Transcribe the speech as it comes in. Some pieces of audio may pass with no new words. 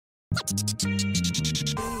What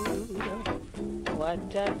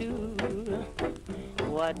I do,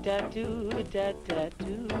 what I do, da da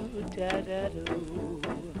do, da da do.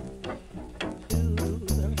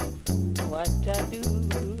 What I do,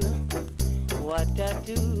 what I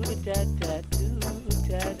do, da da do,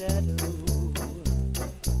 da da do.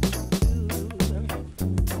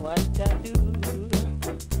 What I do,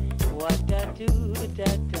 what I do,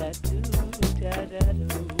 da da do, da da do.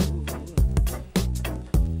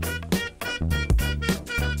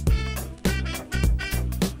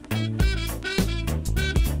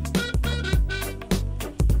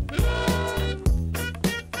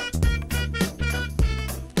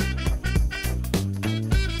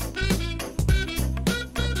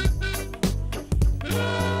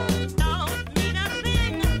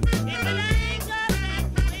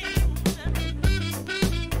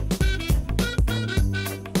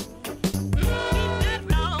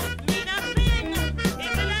 Wrong.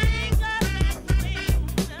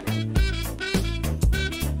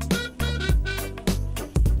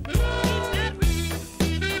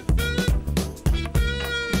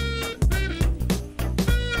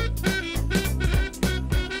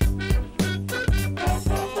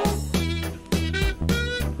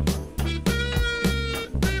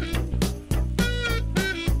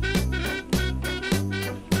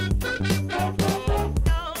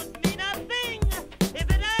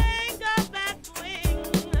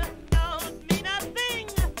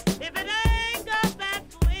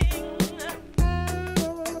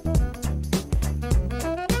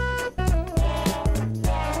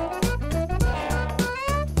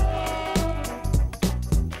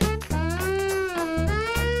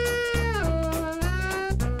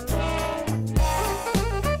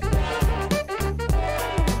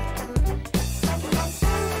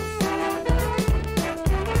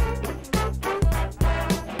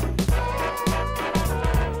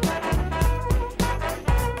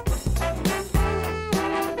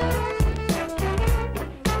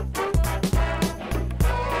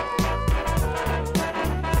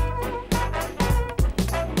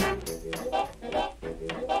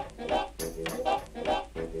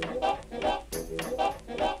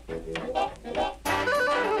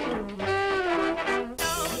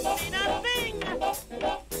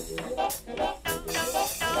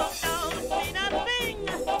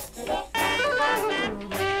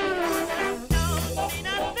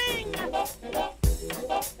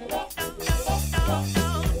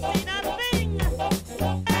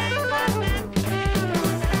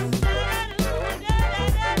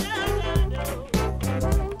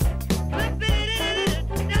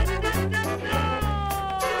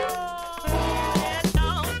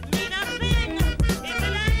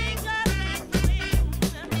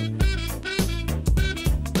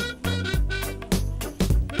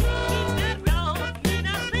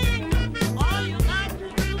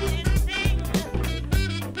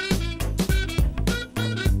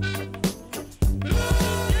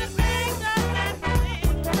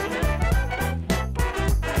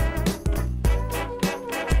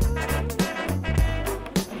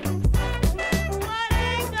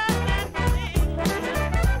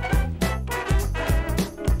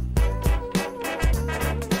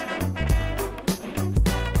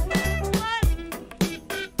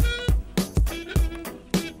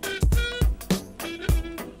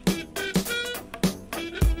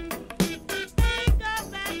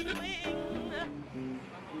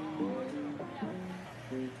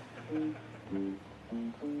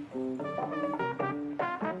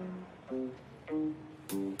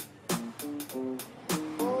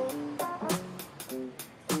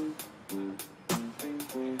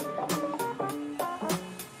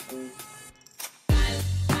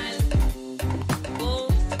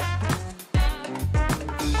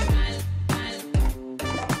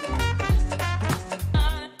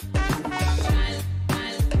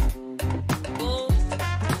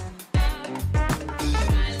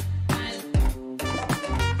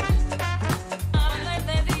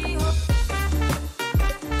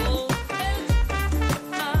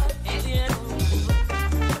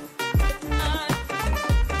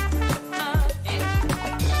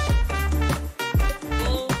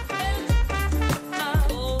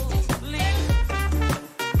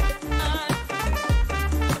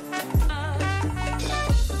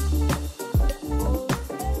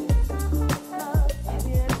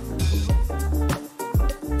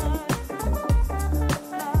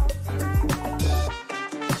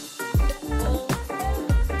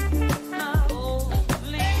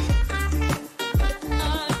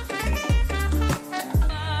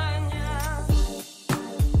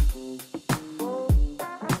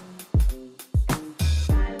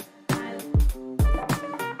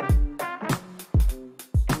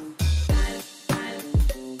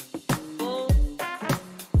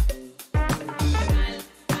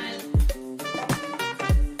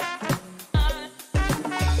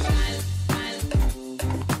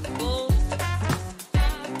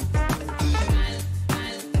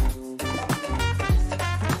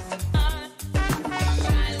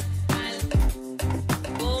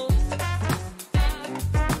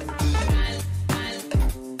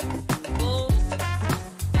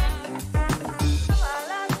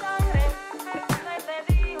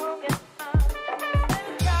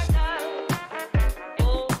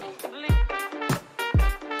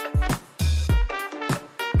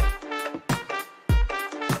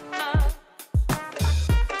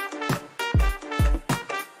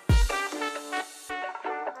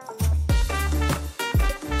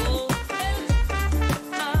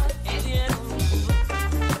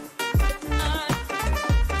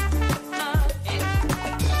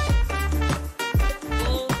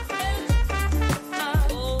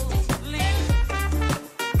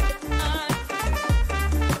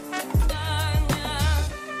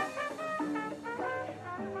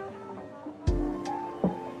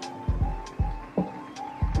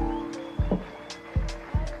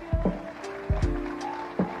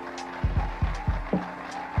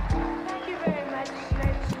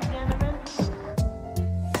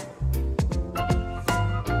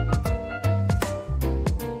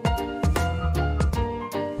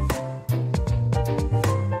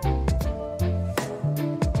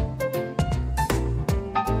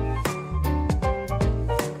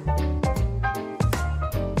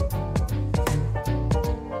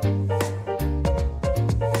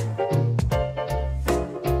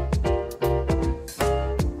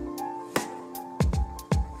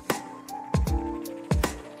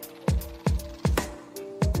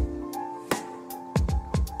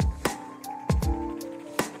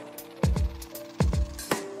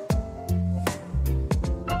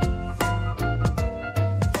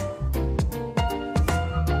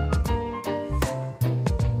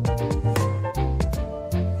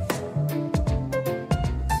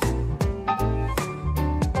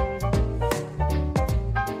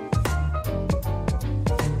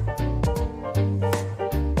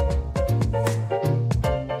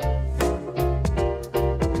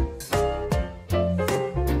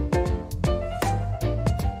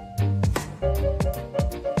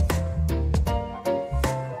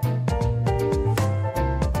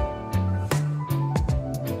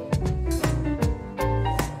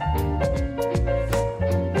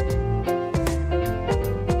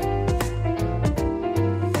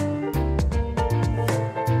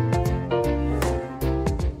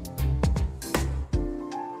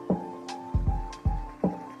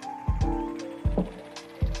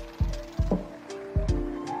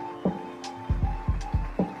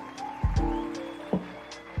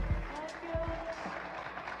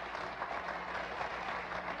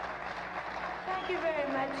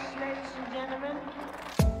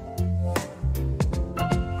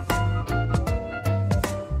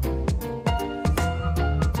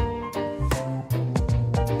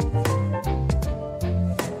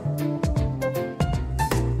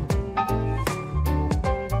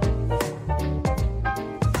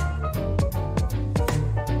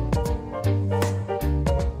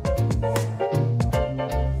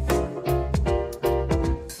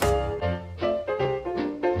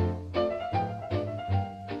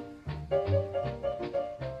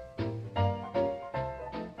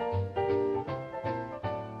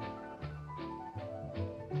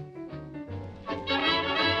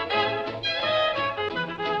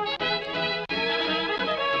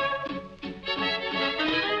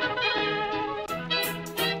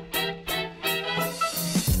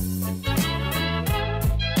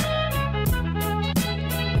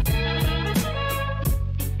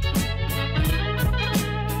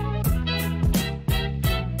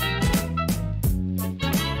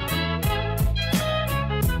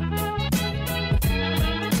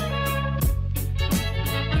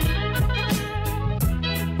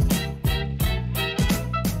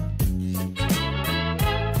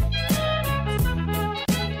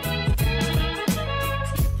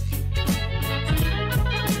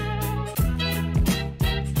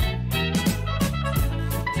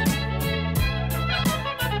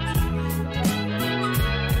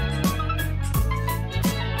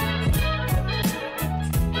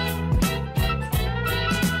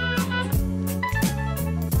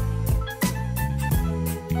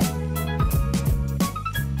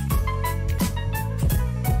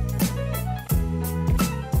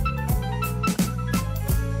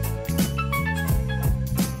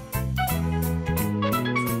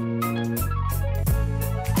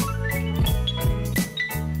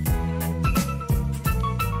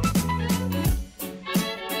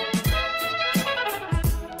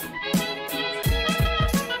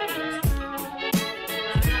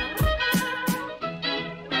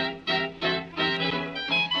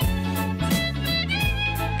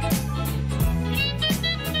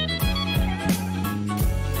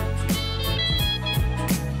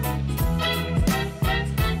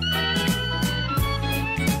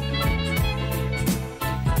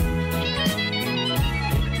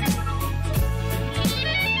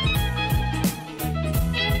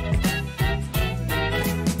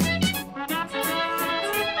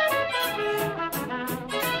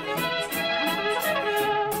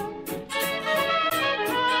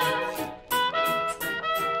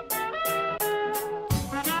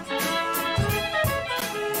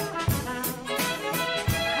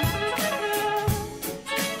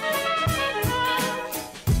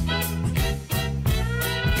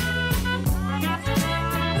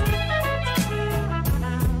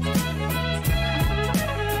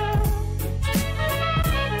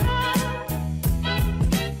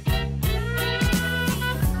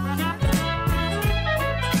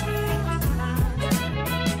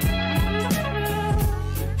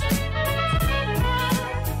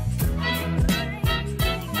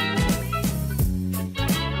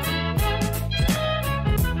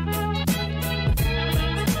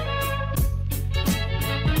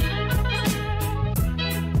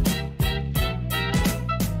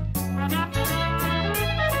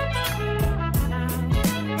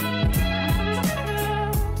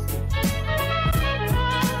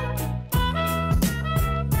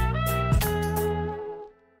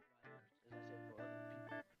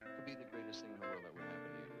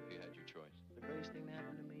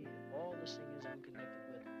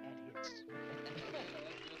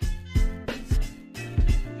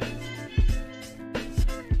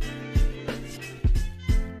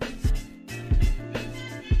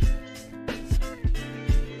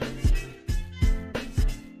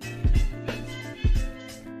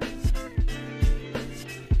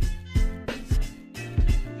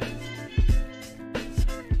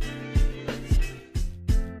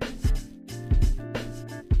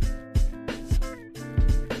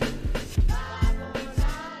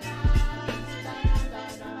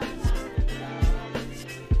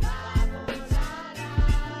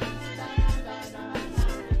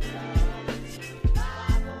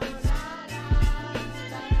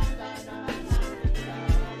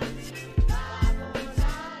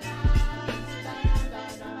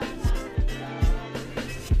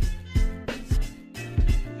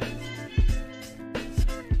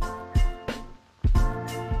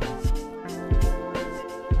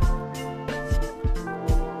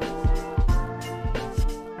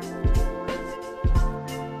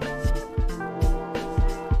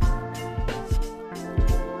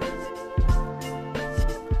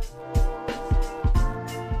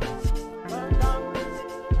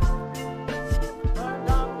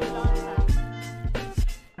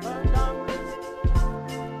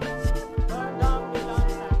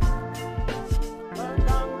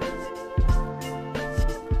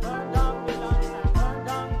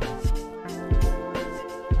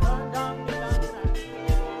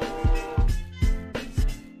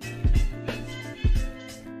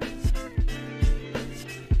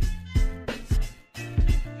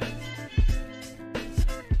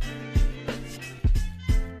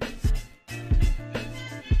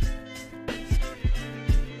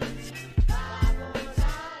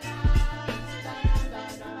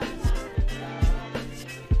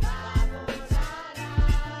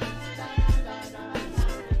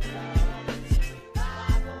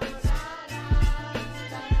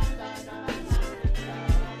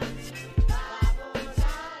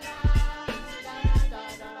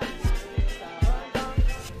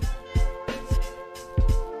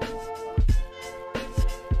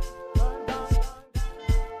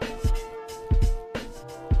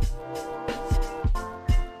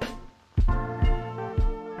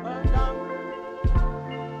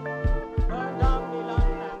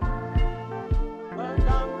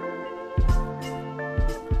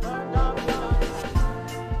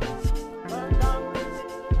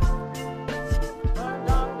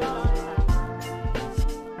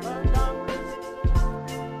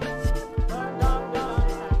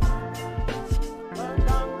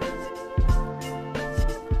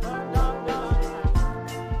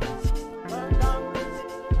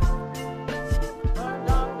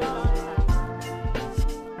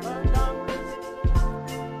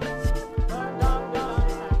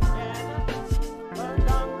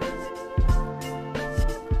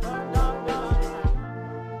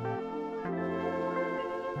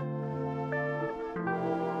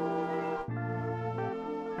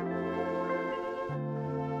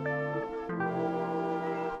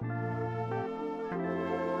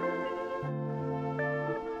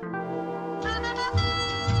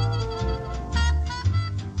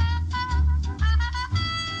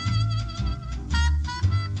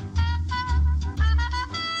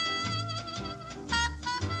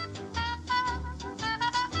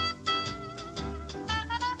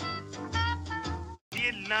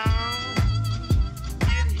 get long.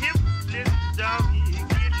 Get hip, little doggy,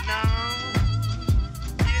 get long.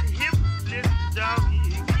 Get hip, little doggy,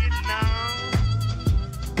 get long.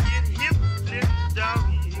 Get hip, little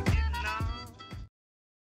doggy, get long.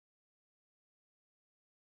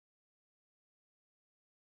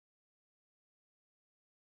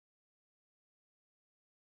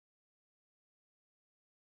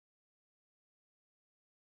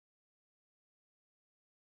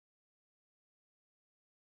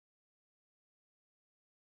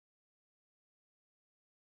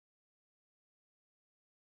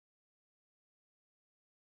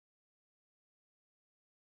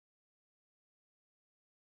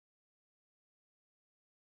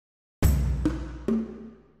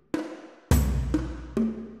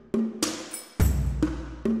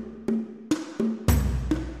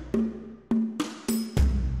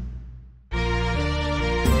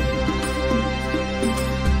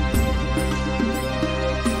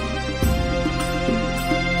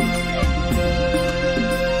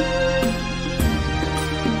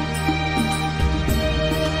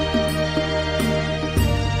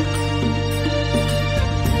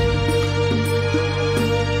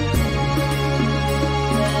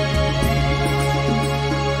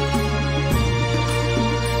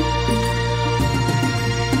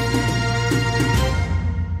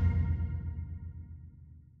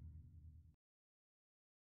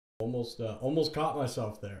 Almost caught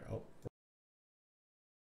myself there. Oh.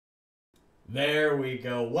 There we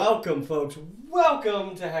go. Welcome, folks.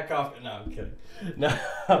 Welcome to Heck Off. No, I'm kidding. No.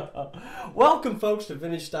 Welcome, folks, to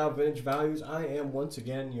Vintage Style, Vintage Values. I am, once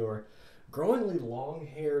again, your growingly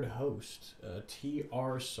long-haired host,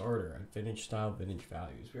 T.R. Sarter at Vintage Style, Vintage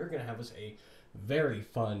Values. We're going to have us a very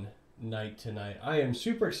fun night tonight. I am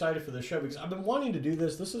super excited for the show because I've been wanting to do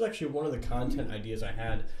this. This is actually one of the content ideas I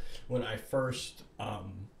had when I first...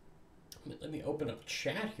 let me open up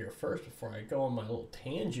chat here first before I go on my little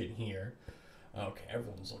tangent here. Okay,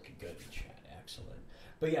 everyone's looking good in chat. Excellent.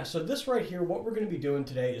 But yeah, so this right here, what we're going to be doing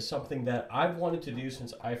today is something that I've wanted to do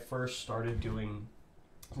since I first started doing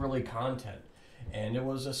really content. And it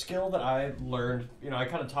was a skill that I learned, you know, I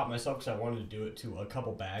kind of taught myself because I wanted to do it to a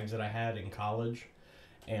couple bags that I had in college.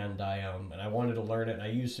 And I wanted to learn it, and I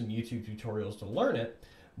used some YouTube tutorials to learn it.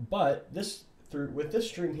 But with this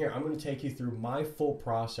stream here, I'm going to take you through my full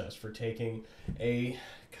process for taking a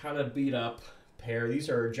kind of beat up pair. These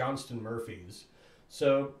are Johnston Murphys.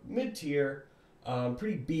 So mid-tier,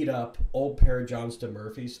 pretty beat up old pair of Johnston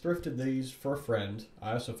Murphys. Thrifted these for a friend.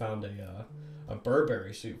 I also found a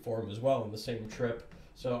Burberry suit for him as well on the same trip.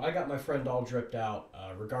 So I got my friend all dripped out,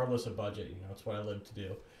 regardless of budget. You know, it's what I live to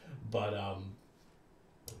do. But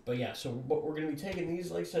yeah, so what we're going to be taking these,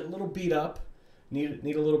 like I said, a little beat up. Need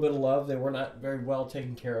a little bit of love. They were not very well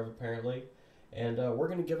taken care of, apparently. And we're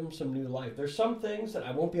going to give them some new life. There's some things that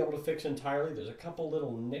I won't be able to fix entirely. There's a couple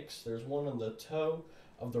little nicks. There's one on the toe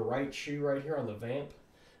of the right shoe right here on the vamp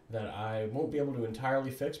that I won't be able to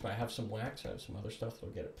entirely fix, but I have some wax. I have some other stuff that'll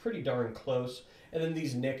get it pretty darn close. And then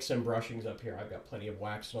these nicks and brushings up here, I've got plenty of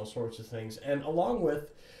wax and all sorts of things. And along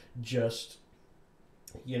with just,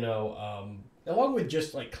 you know... along with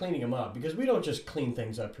just like cleaning them up, because we don't just clean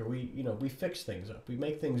things up here. We fix things up. We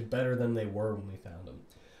make things better than they were when we found them.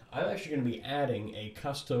 I'm actually going to be adding a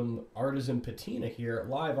custom artisan patina here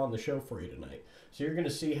live on the show for you tonight. So you're going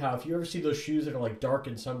to see how, if you ever see those shoes that are like dark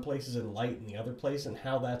in some places and light in the other place, and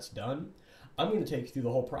how that's done, I'm going to take you through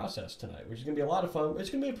the whole process tonight, which is going to be a lot of fun. It's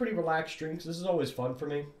going to be a pretty relaxed stream because this is always fun for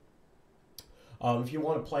me. If you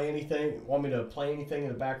want to play anything, want me to play anything in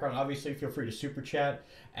the background, obviously feel free to super chat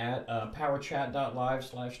at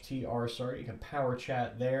powerchat.live/TR. You can power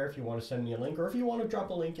chat there if you want to send me a link, or if you want to drop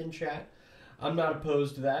a link in chat. I'm not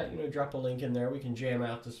opposed to that. You know, drop a link in there. We can jam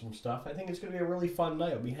out to some stuff. I think it's going to be a really fun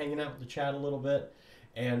night. I'll be hanging out with the chat a little bit.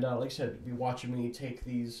 And like I said, you'll be watching me take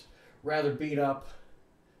these rather beat up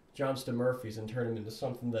Johnston Murphys and turn them into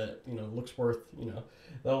something that, you know, looks worth, you know,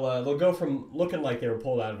 they'll go from looking like they were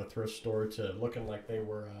pulled out of a thrift store to looking like they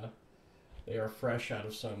are fresh out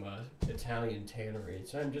of some Italian tannery.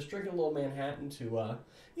 So I'm just drinking a little Manhattan to,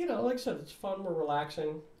 you know, like I said, it's fun, we're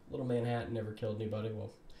relaxing. Little Manhattan never killed anybody.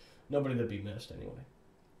 Well, nobody that'd be missed anyway.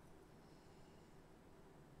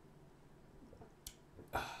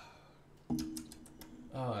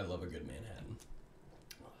 Oh, I love a good Manhattan.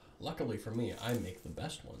 Luckily for me, I make the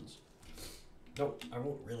best ones. I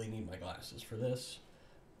won't really need my glasses for this.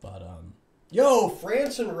 But, yo,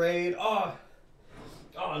 Franson raid. Oh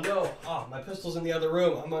no. Oh, my pistol's in the other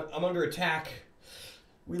room. I'm under attack.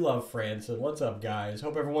 We love Franson. What's up, guys?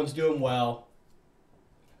 Hope everyone's doing well.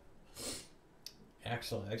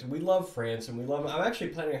 Excellent, excellent. We love France, and we love. I'm actually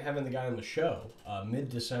planning on having the guy on the show.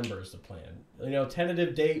 Mid-December is the plan. You know,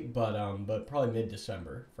 tentative date, but probably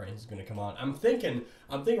mid-December. France is going to come on. I'm thinking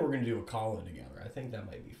we're going to do a call-in together. I think that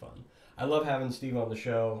might be fun. I love having Steve on the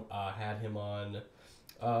show. Had him on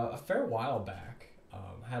a fair while back.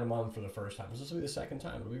 Had him on for the first time. This will be the second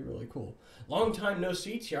time. It'll be really cool. Long time no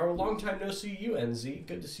see, Tiara. Long time no see you, NZ.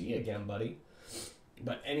 Good to see you again, buddy.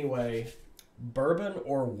 But anyway, bourbon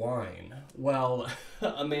or wine? Well,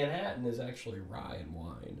 a Manhattan is actually rye and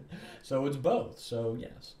wine. So it's both. So,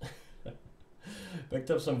 yes.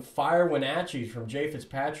 Picked up some fire Wenatchees from Jay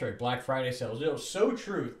Fitzpatrick. Black Friday sales. You know, so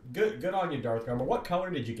true. Good on you, Darth Garmer. What color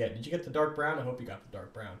did you get? Did you get the dark brown? I hope you got the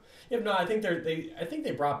dark brown. If not, I think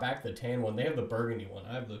they brought back the tan one. They have the burgundy one.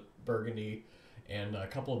 I have the burgundy and a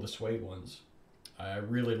couple of the suede ones.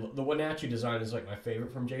 The Wenatchee design is like my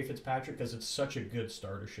favorite from Jay Fitzpatrick because it's such a good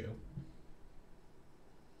starter shoe.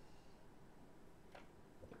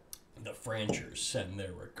 The Franchers send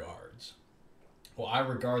their regards. Well, I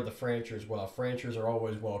regard the Franchers well. Franchers are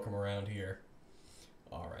always welcome around here.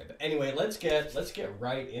 All right, but anyway, let's get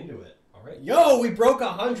right into it. All right, yo, we broke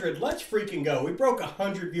 100. Let's freaking go. We broke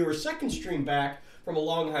 100 viewers. Second stream back from a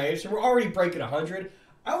long hiatus, and we're already breaking 100.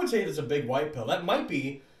 I would say that's a big white pill. That might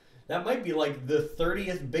be like the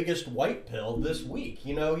 30th biggest white pill this week.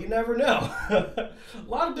 You know, you never know. A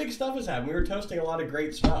lot of big stuff has happened. We were toasting a lot of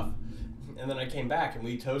great stuff. And then I came back and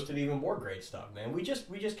we toasted even more great stuff, man. We just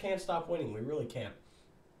can't stop winning. We really can't.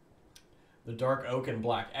 The dark oak and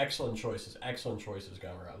black. Excellent choices,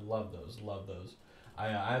 Gummer. I love those. I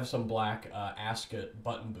have some black Ascot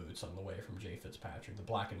button boots on the way from Jay Fitzpatrick. The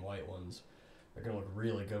black and white ones. They're gonna look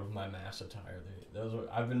really good with my mass attire.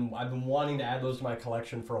 I've been wanting to add those to my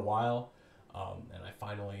collection for a while, and I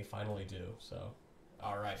finally do. So,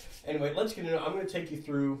 all right. Anyway, let's get into it. I'm gonna take you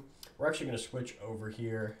through. We're actually gonna switch over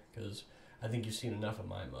here because I think you've seen enough of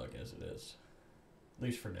my mug as it is, at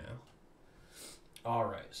least for now. All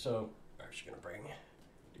right, so I'm actually gonna bring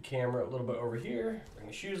the camera a little bit over here, bring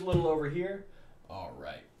the shoes a little over here. All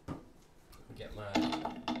right, get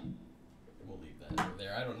we'll leave that over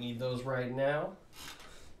there. I don't need those right now.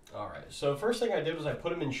 All right, so first thing I did was I put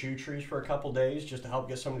them in shoe trees for a couple days just to help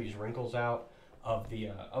get some of these wrinkles out of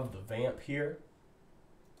the vamp here.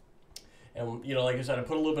 And, you know, like I said, I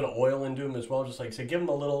put a little bit of oil into them as well, just like I said, give them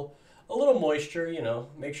a little moisture, you know,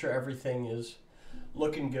 make sure everything is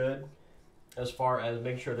looking good as far as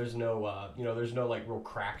make sure there's no, you know, there's no, like, real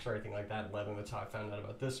cracks or anything like that in leather. That's how I found out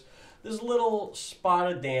about this. This little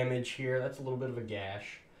spot of damage here, that's a little bit of a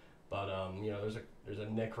gash, but, you know, there's a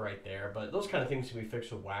nick right there. But those kind of things can be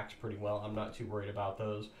fixed with wax pretty well. I'm not too worried about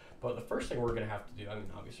those. But the first thing we're going to have to do, I mean,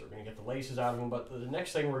 obviously we're going to get the laces out of them, but the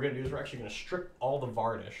next thing we're going to do is we're actually going to strip all the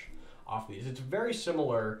varnish off these. It's very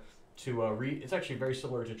similar to it's actually very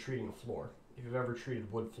similar to treating a floor. If you've ever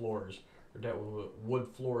treated wood floors or dealt with wood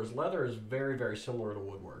floors, leather is very, very similar to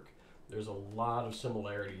woodwork. There's a lot of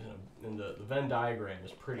similarities, and the Venn diagram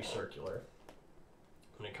is pretty circular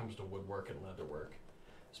when it comes to woodwork and leatherwork,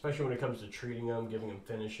 especially when it comes to treating them, giving them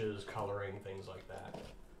finishes, coloring, things like that.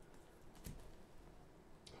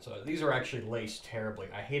 So these are actually laced terribly.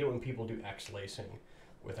 I hate it when people do X lacing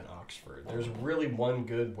with an Oxford. There's really one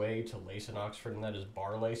good way to lace an Oxford, and that is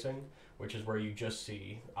bar lacing, which is where you just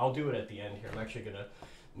see, I'll do it at the end here. I'm actually gonna,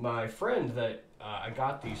 my friend that I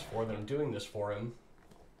got these for, that I'm doing this for him,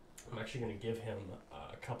 I'm actually gonna give him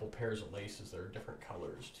a couple pairs of laces that are different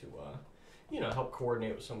colors to, you know, help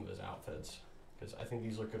coordinate with some of his outfits. Because I think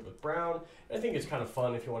these look good with brown. And I think it's kind of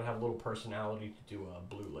fun if you want to have a little personality to do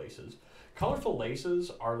blue laces. Colorful laces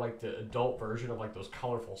are like the adult version of like those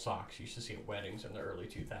colorful socks you used to see at weddings in the early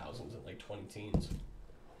 2000s and like 20 teens.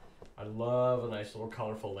 I love a nice little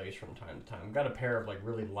colorful lace from time to time. I've got a pair of like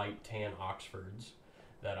really light tan Oxfords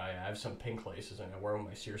that I have some pink laces and I wear with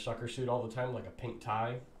my seersucker suit all the time, like a pink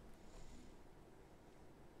tie.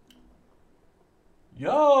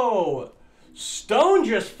 Yo! Stone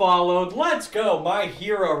just followed. Let's go. My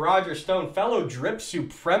hero, Roger Stone, fellow drip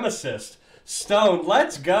supremacist. Stone,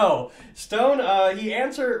 let's go. Stone, he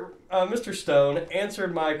answered, Mr. Stone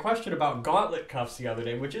answered my question about gauntlet cuffs the other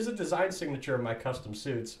day, which is a design signature of my custom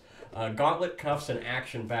suits. Gauntlet cuffs and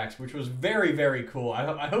action backs, which was very, very cool.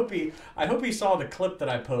 I hope he saw the clip that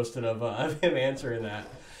I posted of him answering that.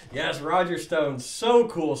 Yes, Roger Stone, so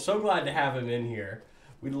cool. So glad to have him in here.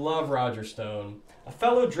 We love Roger Stone. A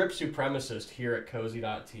fellow drip supremacist here at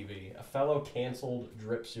Cozy.tv. A fellow canceled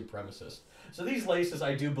drip supremacist. So these laces,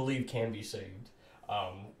 I do believe, can be saved.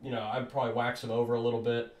 You know, I'd probably wax them over a little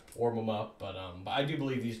bit, warm them up. But I do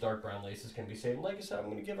believe these dark brown laces can be saved. And like I said, I'm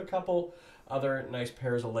going to give a couple other nice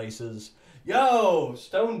pairs of laces. Yo,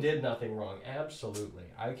 Stone did nothing wrong. Absolutely,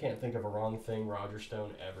 I can't think of a wrong thing Roger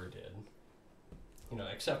Stone ever did. You know,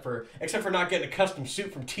 except for not getting a custom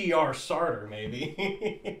suit from TR Sartor,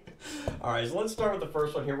 maybe. All right, so let's start with the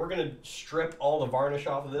first one here. We're gonna strip all the varnish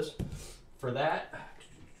off of this. For that,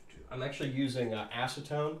 I'm actually using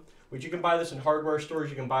acetone, which you can buy this in hardware stores.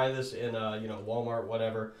 You can buy this in you know, Walmart,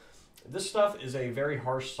 whatever. This stuff is a very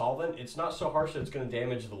harsh solvent. It's not so harsh that it's going to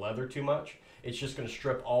damage the leather too much. It's just going to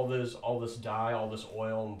strip all this dye, all this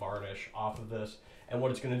oil and varnish off of this. And what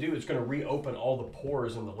it's going to do, it's going to reopen all the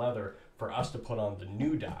pores in the leather for us to put on the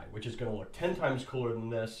new dye, which is going to look 10 times cooler than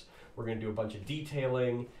this. We're going to do a bunch of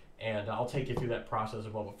detailing, and I'll take you through that process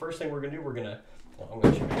as well. But first thing we're going to do, I'm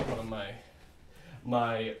going to check out one of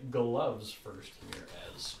my gloves first here,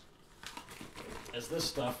 as this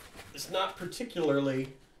stuff is not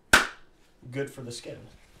particularly good for the skin.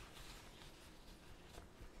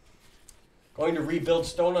 Going to rebuild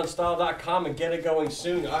StoneOnStyle.com and get it going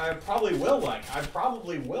soon. I probably will like,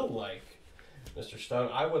 Mr. Stone.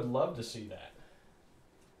 I would love to see that.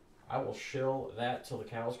 I will shill that till the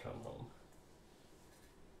cows come home.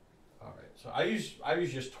 All right, so I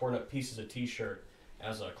use just torn up pieces of t-shirt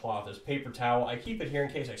as a cloth, as paper towel. I keep it here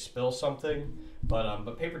in case I spill something,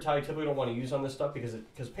 but paper towel you typically don't want to use on this stuff because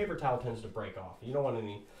paper towel tends to break off. You don't want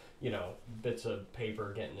any, you know, bits of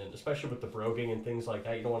paper getting in, especially with the broguing and things like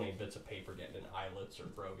that. You don't want any bits of paper getting in eyelets or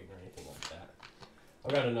broguing or anything like that.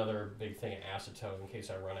 I've got another big thing of acetone in case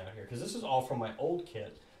I run out here, because this is all from my old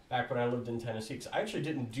kit back when I lived in Tennessee. Because I actually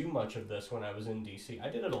didn't do much of this when I was in DC. I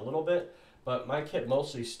did it a little bit, but my kit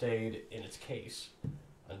mostly stayed in its case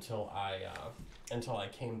until I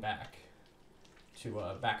came back to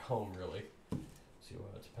back home, really, to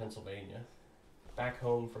Pennsylvania. Back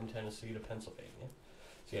home from Tennessee to Pennsylvania.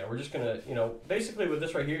 So yeah, we're just gonna, you know, basically with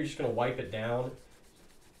this right here, you're just gonna wipe it down,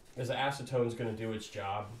 because the acetone's gonna do its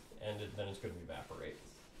job, and then it's gonna evaporate.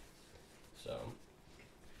 So,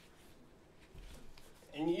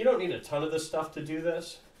 and you don't need a ton of this stuff to do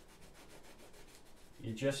this.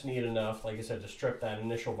 You just need enough, like I said, to strip that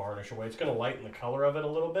initial varnish away. It's gonna lighten the color of it a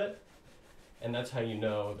little bit, and that's how you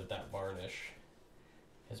know that varnish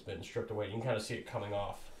has been stripped away. You can kind of see it coming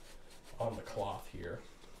off on the cloth here.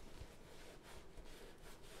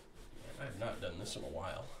 I have not done this in a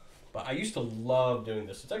while, but I used to love doing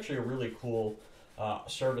this. It's actually a really cool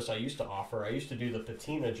service I used to offer. I used to do the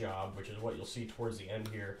patina job, which is what you'll see towards the end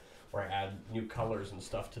here, where I add new colors and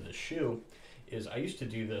stuff to the shoe. I used to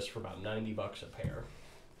do this for about 90 bucks a pair.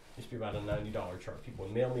 It used to be about a $90 charge. People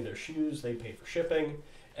would mail me their shoes, they pay for shipping,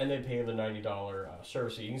 and they pay the $90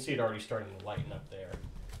 service. So you can see it already starting to lighten up there.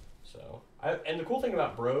 So, and the cool thing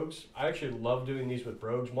about brogues, I actually love doing these with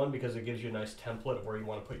brogues. One, because it gives you a nice template of where you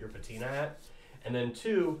want to put your patina at, and then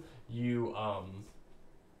two, you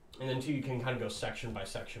can kind of go section by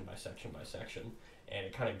section by section by section, and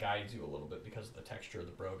it kind of guides you a little bit because of the texture of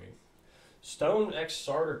the broguing. Stone X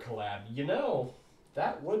Sartor collab, you know,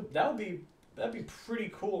 that'd be pretty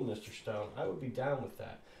cool, Mr. Stone. I would be down with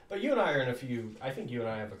that. But you and I are in a few. I think you and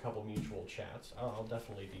I have a couple mutual chats. I'll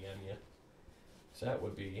definitely DM you. So that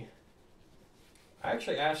would be. I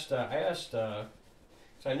actually asked. So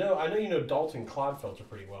I know you know Dalton Clodfelter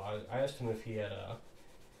pretty well. I asked him if he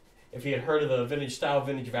had heard of the Vintage Style,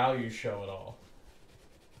 Vintage Values show at all.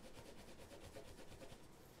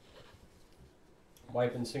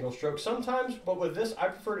 Wipe in single stroke sometimes, but with this, I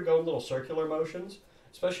prefer to go in little circular motions,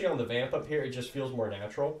 especially on the vamp up here. It just feels more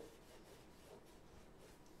natural.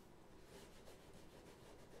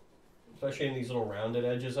 Especially in these little rounded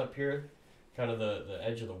edges up here, kind of the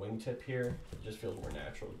edge of the wingtip here. It just feels more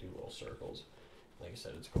natural to do little circles. Like I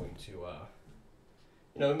said, it's going to, you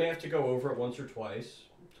know, we may have to go over it once or twice.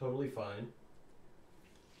 Totally fine.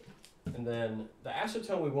 And then the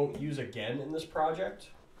acetone we won't use again in this project.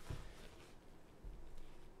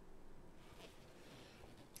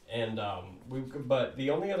 And but the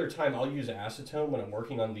only other time I'll use acetone when I'm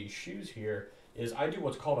working on these shoes here is I do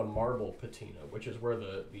what's called a marble patina, which is where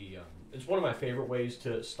it's one of my favorite ways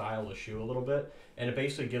to style a shoe a little bit, and it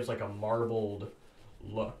basically gives like a marbled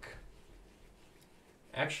look.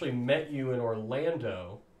 Actually met you in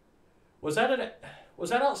Orlando. Was that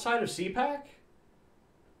outside of CPAC?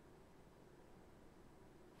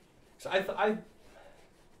 So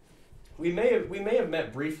we may have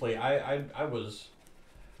met briefly. I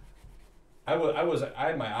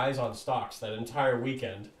had my eyes on stocks that entire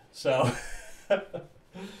weekend. So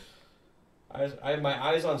I had my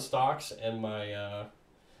eyes on stocks and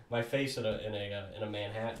my face in a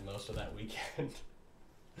Manhattan most of that weekend.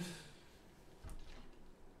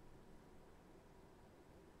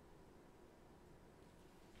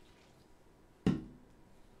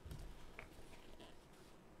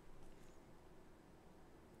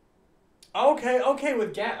 Okay,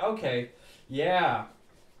 with okay. Yeah.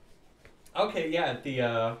 Okay,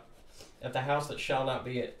 yeah, at the house that shall not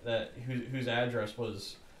be whose address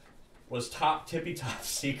was top tippy top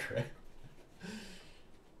secret.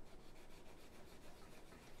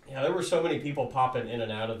 Yeah, there were so many people popping in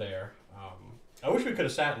and out of there. I wish we could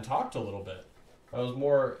have sat and talked a little bit. If I was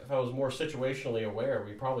more situationally aware,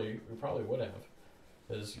 we probably would have.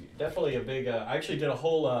 There's definitely a big. I actually did a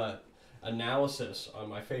whole analysis on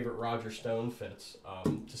my favorite Roger Stone fits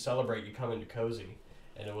to celebrate you coming to Cozy,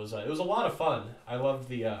 and it was a lot of fun. I loved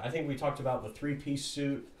the. I think we talked about the 3-piece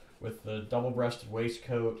suit with the double-breasted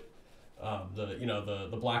waistcoat,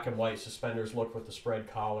 the black and white suspenders look with the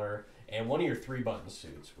spread collar, and one of your 3-button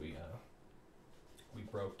suits we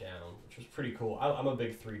broke down, which was pretty cool. I'm a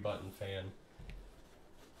big 3-button fan.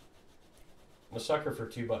 I'm a sucker for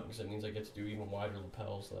 2-button because it means I get to do even wider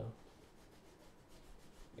lapels, though.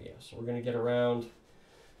 Yeah, so we're going to get around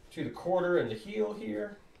to the quarter and the heel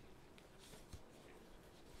here.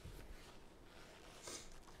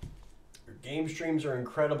 Your game streams are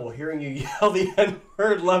incredible. Hearing you yell the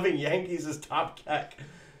N-word loving Yankees is top tech.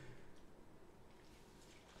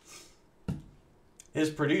 His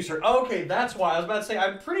producer. Oh, okay, that's why. I was about to say,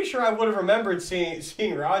 I'm pretty sure I would have remembered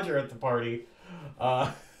seeing Roger at the party.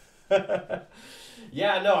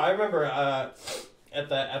 Yeah, no, I remember at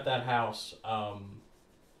that house.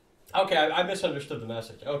 Okay, I misunderstood the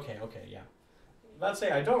message. Okay, yeah. I was about to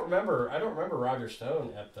say I don't remember Roger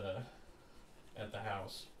Stone at the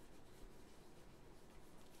house.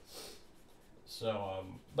 So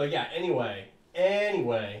but yeah, anyway,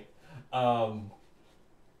 the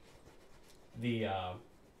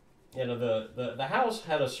house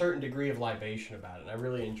had a certain degree of libation about it, and I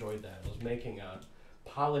really enjoyed that. It was making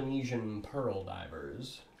Polynesian pearl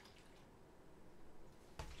divers,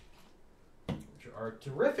 which are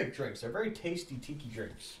terrific drinks. They're very tasty tiki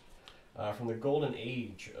drinks from the golden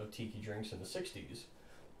age of tiki drinks in the 60s.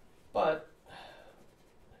 But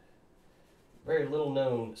very little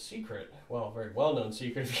known secret, well, very well known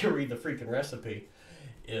secret if you read the freaking recipe,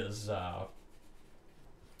 is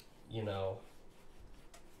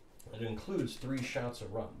it includes 3 shots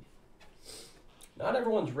of rum. Not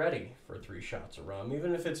everyone's ready for 3 shots of rum,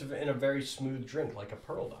 even if it's in a very smooth drink like a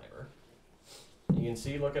pearl diver. You can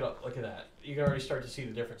see, look at that. You can already start to see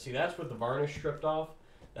the difference. See, that's with the varnish stripped off.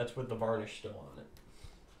 That's with the varnish still on it.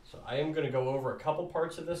 So I am going to go over a couple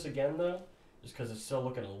parts of this again, though, just because it's still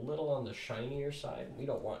looking a little on the shinier side. We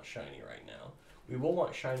don't want shiny right now. We will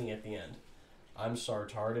want shiny at the end. I'm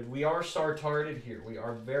sartarded. We are sartarded here. We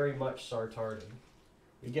are very much sartarded.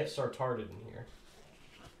 We get sartarded in here.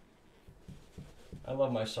 I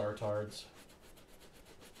love my sartards.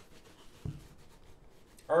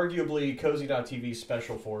 Arguably, Cozy.tv's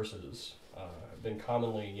special forces have been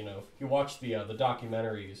commonly, if you watch the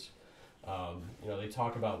documentaries, they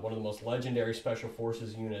talk about one of the most legendary special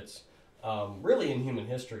forces units, really in human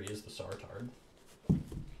history, is the sartard.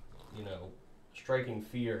 Striking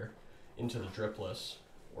fear into the dripless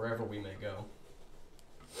wherever we may go.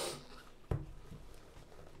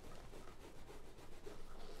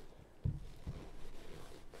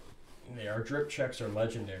 Our drip checks are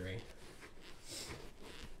legendary.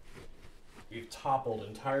 We've toppled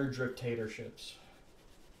entire driptatorships,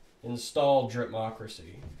 installed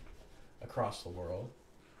dripmocracy across the world.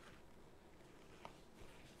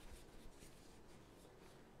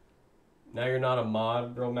 Now you're not a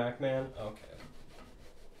mod, Bro Mac Man? Okay.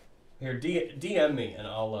 Here, DM me and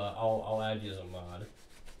I'll add you as a mod.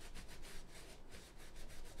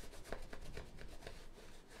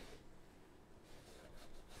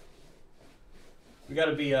 We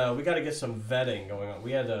gotta get some vetting going on.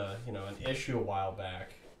 We had an issue a while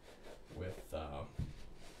back with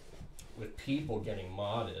people getting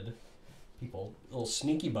modded, little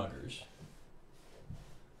sneaky buggers.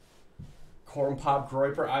 Corn Pop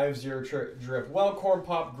Groiper, I have 0 drip. Well, Corn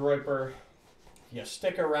Pop Groiper, if you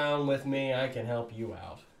stick around with me, I can help you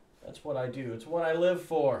out. That's what I do. It's what I live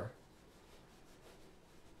for.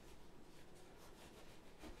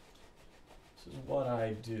 This is what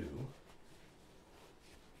I do.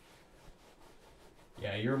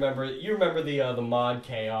 Yeah, you remember the mod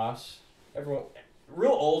chaos. Everyone,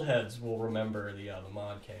 real old heads will remember the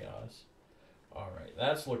mod chaos. All right,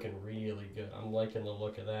 that's looking really good. I'm liking the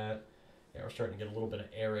look of that. Yeah, we're starting to get a little bit of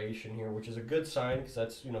aeration here, which is a good sign because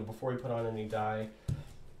that's before we put on any dye.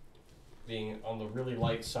 Being on the really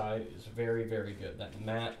light side is very, very good. That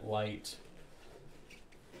matte light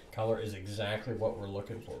color is exactly what we're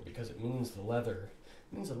looking for because it means the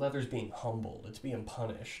leather's being humbled. It's being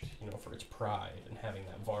punished, for its pride and having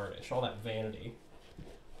that varnish, all that vanity.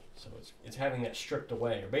 So it's having that stripped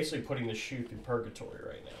away. We're basically putting the shoe through purgatory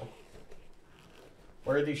right now.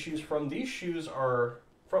 Where are these shoes from? These shoes are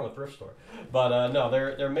from a thrift store, but no,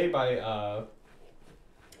 they're made by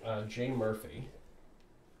J. Murphy.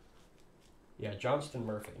 Yeah, Johnston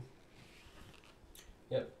Murphy.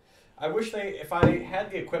 Yep. I wish if I had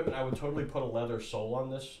the equipment, I would totally put a leather sole on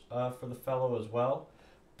this for the fellow as well,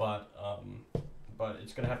 but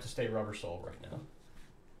it's gonna have to stay rubber sole right now.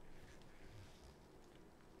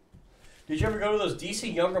 Did you ever go to those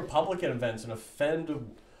DC Young Republican events and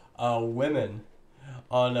offend women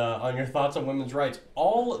on your thoughts on women's rights?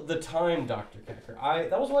 All the time, Dr. Kecker.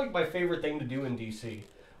 That was like my favorite thing to do in DC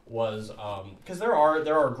was because there are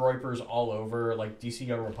groypers all over, like DC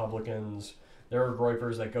Young Republicans. There are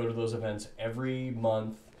groypers that go to those events every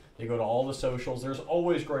month. They go to all the socials. There's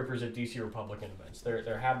always groypers at DC Republican events.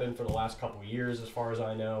 There have been for the last couple of years, as far as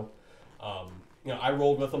I know. I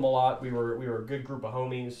rolled with them a lot. We were a good group of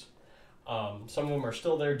homies. Some of them are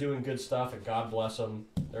still there doing good stuff, and God bless them.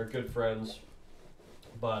 They're good friends.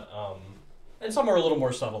 But, and some are a little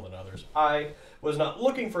more subtle than others. I was not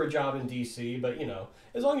looking for a job in DC, but,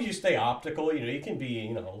 as long as you stay optical, you can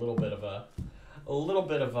be, a little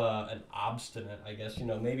bit of an obstinate, I guess,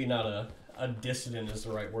 maybe not a dissident is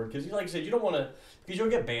the right word. Because, like I said, you don't want to, because you'll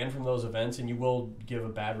get banned from those events, and you will give a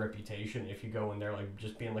bad reputation if you go in there, like,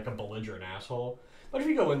 just being like a belligerent asshole. But if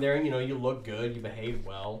you go in there and, you look good, you behave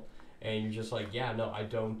well, and you're just like, yeah, no, I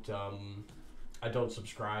don't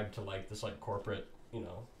subscribe to, like, this, like, corporate,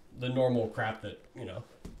 the normal crap that,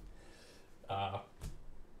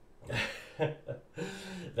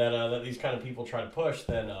 that these kind of people try to push,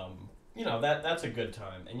 then, that's a good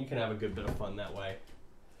time, and you can have a good bit of fun that way.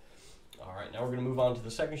 All right, now we're going to move on to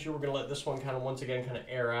the second shoe. We're going to let this one kind of, once again, kind of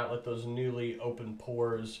air out, let those newly open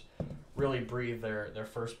pores really breathe their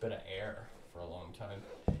first bit of air for a long time.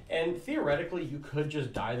 And theoretically, you could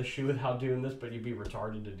just dye the shoe without doing this, but you'd be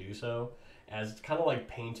retarded to do so, as it's kind of like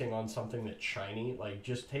painting on something that's shiny. Like,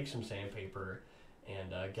 just take some sandpaper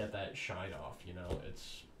and get that shine off,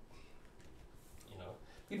 It's,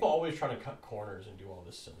 people always trying to cut corners and do all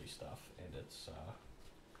this silly stuff, and it's,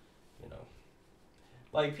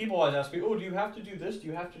 like, people always ask me, oh, do you have to do this? Do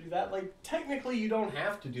you have to do that? Like, technically, you don't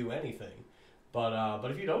have to do anything, but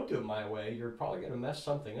if you don't do it my way, you're probably going to mess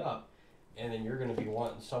something up, and then you're going to be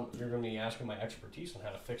you're going to be asking my expertise on how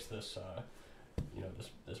to fix this,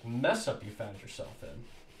 this mess up you found yourself in.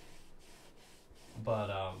 But,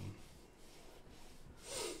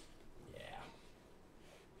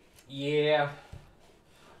 yeah.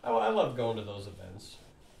 I love going to those events.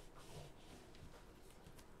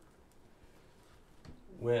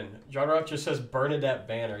 When John Rock just says Bernadette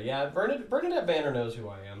Banner. Yeah, Bernadette Banner knows who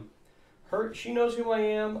I am. She knows who I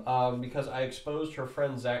am because I exposed her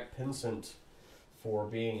friend Zach Pinsent for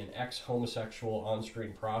being an ex-homosexual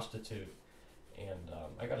on-screen prostitute. And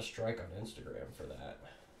I got a strike on Instagram for that.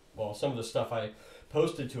 Well, some of the stuff I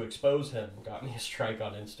posted to expose him got me a strike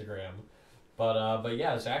on Instagram. But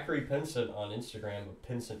yeah, Zachary Pinsent on Instagram of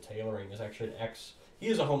Pinsent Tailoring is actually he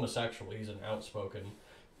is a homosexual. He's an outspoken,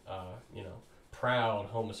 proud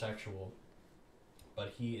homosexual.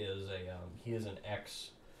 But he is an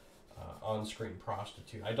on-screen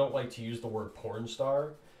prostitute. I don't like to use the word porn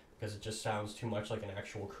star because it just sounds too much like an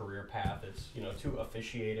actual career path. It's, too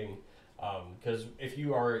officiating. Because if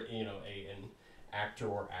you are, an actor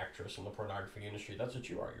or actress in the pornography industry, that's what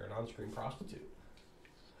you are. You're an on-screen prostitute.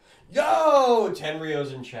 Yo,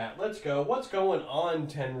 Tenryo's in chat. Let's go. What's going on,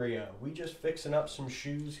 Tenryo? We just fixing up some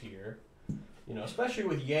shoes here. Especially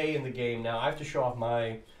with Ye in the game now, I have to show off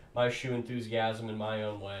my shoe enthusiasm in my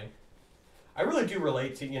own way. I really do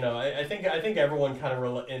relate to, I think everyone kind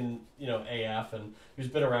of in, AF and who's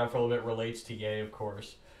been around for a little bit relates to Ye, of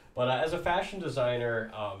course. But as a fashion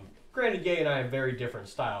designer, granted, Ye and I have very different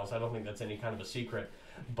styles. I don't think that's any kind of a secret.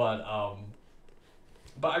 But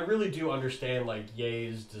I really do understand, like,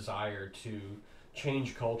 Ye's desire to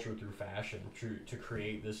change culture through fashion, to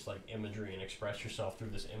create this, like, imagery and express yourself through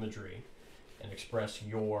this imagery and express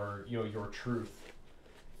your truth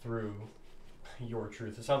through your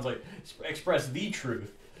truth. It sounds like express the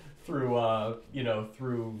truth through,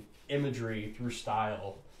 through imagery, through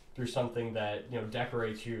style, through something that,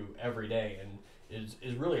 decorates you every day and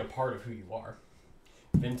is really a part of who you are.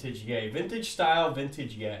 Vintage Ye. Vintage style,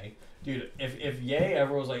 vintage Ye. Dude, if Ye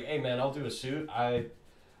ever was like, hey man, I'll do a suit, I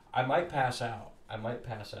might pass out.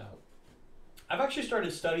 I've actually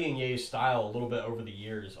started studying Ye's style a little bit over the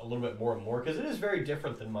years, a little bit more and more, because it is very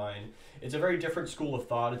different than mine. It's a very different school of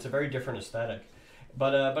thought. It's a very different aesthetic.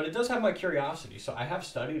 But it does have my curiosity, so I have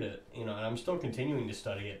studied it, and I'm still continuing to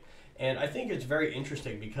study it. And I think it's very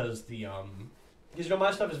interesting because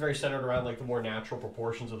my stuff is very centered around, like, the more natural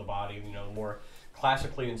proportions of the body, the more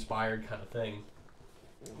classically inspired kind of thing.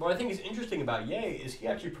 what I think is interesting about Ye is he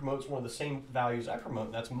actually promotes one of the same values I promote,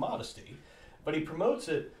 and that's modesty. But he promotes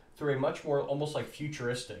it through a much more almost like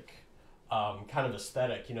futuristic kind of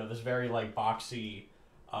aesthetic. You know, this very like boxy,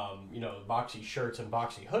 boxy shirts and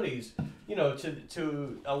boxy hoodies. You know,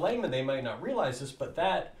 to a layman they might not realize this, but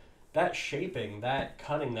that shaping, that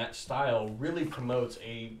cutting, that style really promotes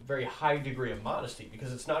a very high degree of modesty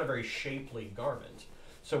because it's not a very shapely garment.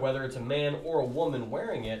 So whether it's a man or a woman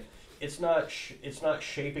wearing it, it's not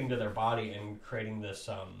shaping to their body and creating this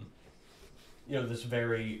this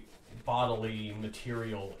very bodily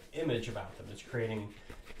material image about them. It's creating,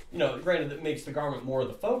 granted it makes the garment more of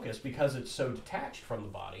the focus because it's so detached from the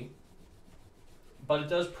body, but it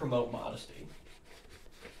does promote modesty.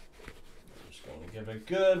 I'm just going to give it a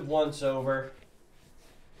good once over.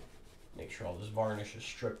 Make sure all this varnish is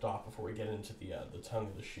stripped off before we get into the tongue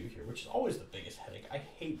of the shoe here, which is always the biggest headache. I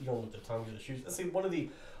hate dealing with the tongues of the shoes. That's one of the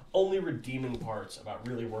only redeeming parts about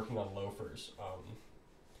really working on loafers.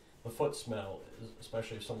 The foot smell,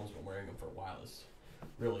 especially if someone's been wearing them for a while,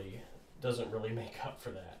 doesn't really make up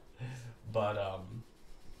for that. But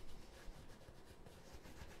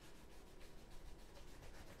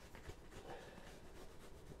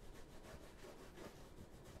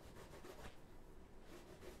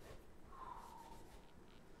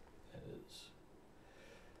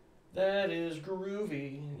that is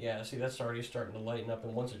groovy. Yeah, see, that's already starting to lighten up,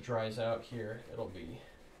 and once it dries out here, it'll be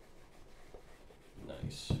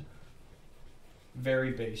nice.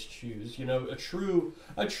 Very based shoes. You know, a true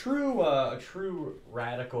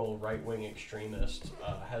radical right-wing extremist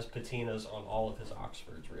has patinas on all of his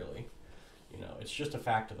Oxfords. Really, it's just a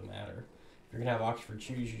fact of the matter. If you're gonna have Oxford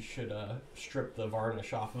shoes, you should strip the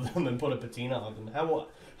varnish off of them and put a patina on them.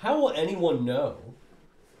 How will anyone know,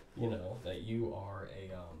 that you are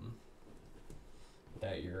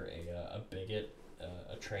a bigot,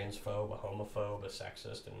 a transphobe, a homophobe, a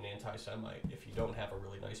sexist, and an anti-Semite if you don't have a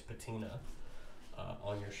really nice patina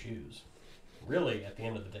on your shoes? Really, at the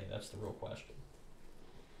end of the day, that's the real question.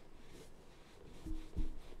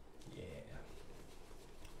 Yeah.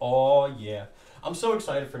 Oh, yeah. I'm so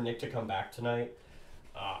excited for Nick to come back tonight.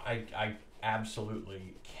 I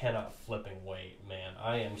absolutely cannot flipping wait, man.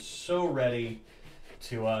 I am so ready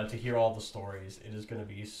to hear all the stories. It is going to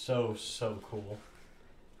be so cool.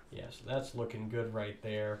 Yeah, so that's looking good right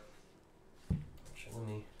there. Actually, let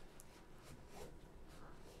me...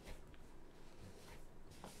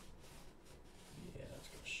 Yeah, it's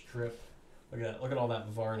going to strip. Look at that. Look at all that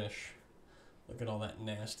varnish. Look at all that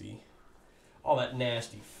nasty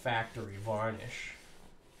factory varnish.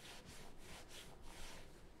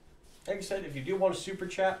 Like I said, if you do want to super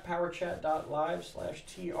chat,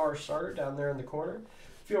 powerchat.live/TRStarter down there in the corner.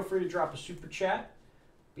 Feel free to drop a super chat.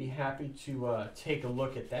 Be happy to take a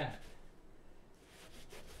look at that.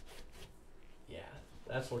 Yeah,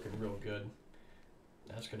 that's looking real good.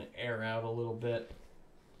 That's going to air out a little bit.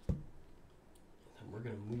 And we're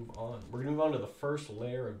going to move on. We're going to move on to the first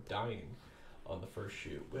layer of dyeing on the first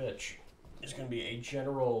shoe, which is going to be a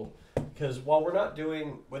general... Because while we're not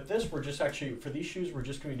doing... With this, we're just actually... For these shoes, we're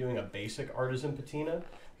just going to be doing a basic artisan patina.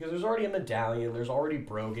 Because there's already a medallion, there's already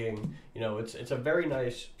broguing. It's a very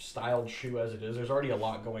nice styled shoe as it is. There's already a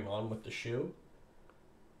lot going on with the shoe.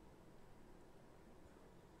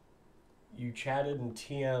 You chatted and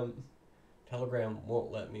Telegram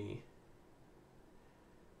won't let me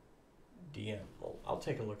DM. Well, I'll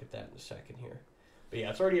take a look at that in a second here. But yeah,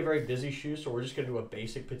 it's already a very busy shoe, so we're just going to do a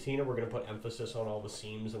basic patina. We're going to put emphasis on all the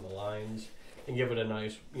seams and the lines and give it a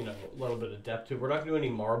nice, little bit of depth to it. We're not going to do any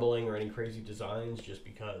marbling or any crazy designs just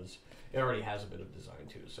because it already has a bit of design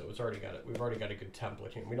to it. So it's already got it. We've already got a good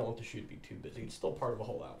template here. We don't want the shoe to be too busy. It's still part of a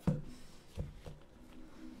whole outfit.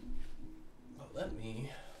 But let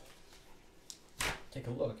me take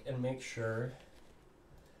a look and make sure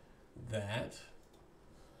that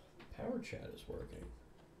Power Chat is working.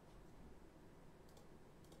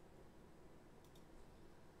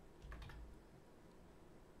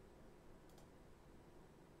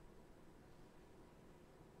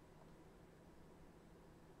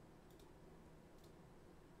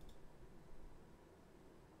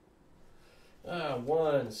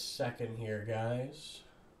 One second here, guys.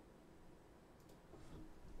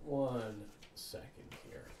 1 second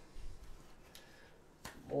here.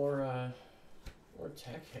 More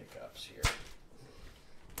tech hiccups here.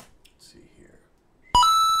 Let's see here.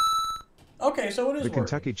 Okay, so it is The working.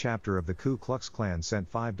 Kentucky chapter of the Ku Klux Klan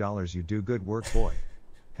sent $5. You do good work, boy.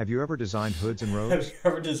 Have you ever designed hoods and robes? Have you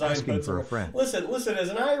ever designed Asking hoods for and a friend. Listen, as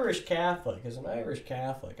an Irish Catholic, I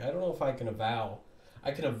don't know if I can avow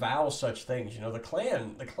such things. The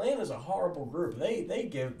Klan is a horrible group. They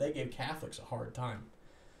give Catholics a hard time.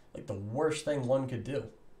 like the worst thing one could do.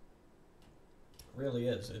 It really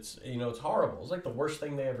is. It's, you know, it's horrible. It's like the worst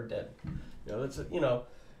thing they ever did. You know, that's, you know,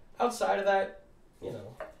 outside of that, you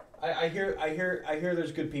know, I hear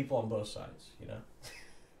there's good people on both sides, you know.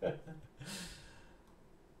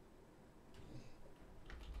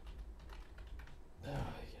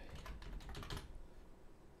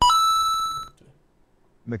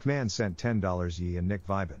 McMahon sent $10 ye and Nick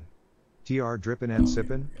vibin'. TR drippin' and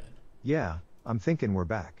sippin'? Yeah, I'm thinking we're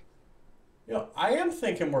back. You know, I am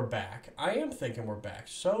thinking we're back. I am thinking we're back.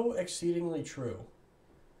 So exceedingly true.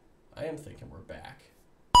 I am thinking we're back.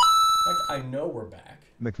 In fact, I know we're back.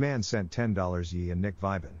 McMahon sent $10 ye and Nick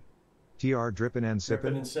vibin'. TR drippin' and sippin'?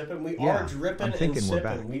 Drippin' and sippin'. We Yeah, are drippin' I'm and thinking we're sippin'.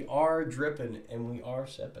 back. We are drippin' and we are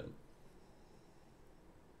sippin'.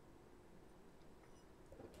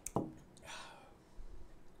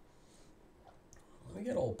 Let me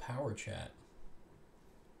get old power chat.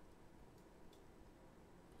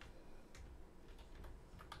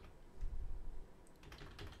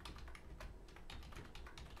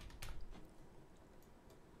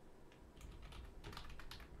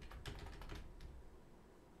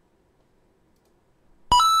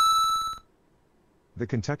 The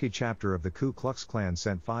Kentucky chapter of the Ku Klux Klan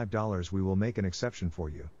sent $5. We will make an exception for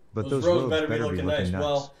you, but Those those robes robes better be looking nice.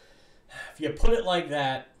 Well, if you put it like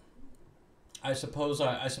that, I suppose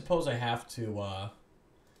I have to, you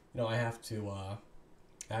know, I have to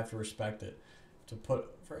respect it.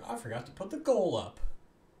 I forgot to put the goal up.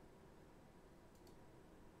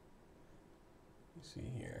 Let's see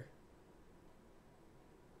here.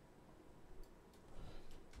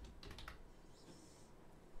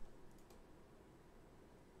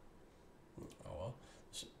 Oh well,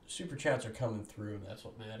 super chats are coming through, and that's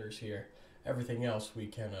what matters here. Everything else we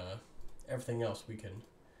can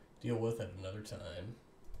deal with at another time.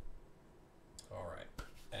 All right,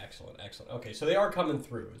 excellent. Okay, so they are coming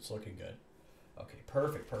through. It's looking good. Okay,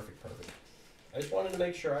 perfect. I just wanted to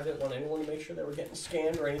make sure. I didn't want anyone to make sure they were getting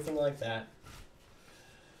scanned or anything like that.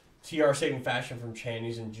 TR saving fashion from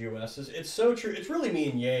Chinese and Jewesses. It's so true. It's really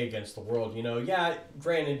me and Ye against the world. You know, yeah.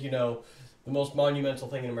 Granted, you know, the most monumental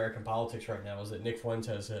thing in American politics right now is that Nick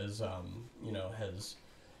Fuentes has, you know,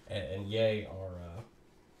 and Ye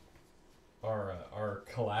are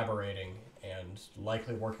collaborating and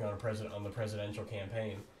likely working on the presidential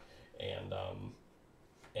campaign, and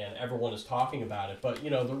everyone is talking about it. But you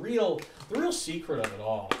know, the real secret of it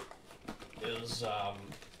all is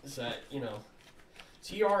that, you know,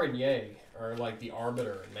 TR and Ye are like the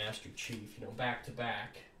arbiter and master chief. You know, back to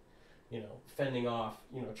back. You know, fending off.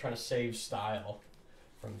 You know, trying to save style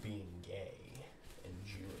from being gay and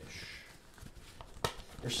Jewish.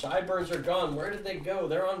 Your sideburns are gone. Where did they go?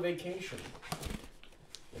 They're on vacation.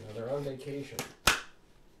 You know, they're on vacation.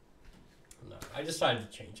 No, I decided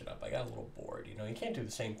to change it up. I got a little bored. You know, you can't do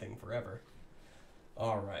the same thing forever.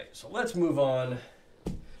 All right, so let's move on.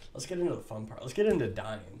 Let's get into the fun part. Let's get into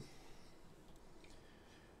dying.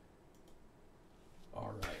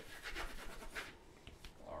 All right.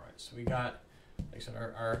 So we got, like I said,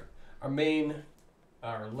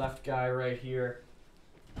 our left guy right here.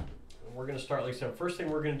 We're going to start, like I said, first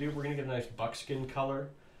thing we're going to do, we're going to get a nice buckskin color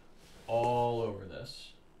all over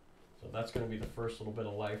this. So that's going to be the first little bit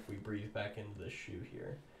of life we breathe back into this shoe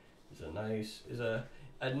here. Is a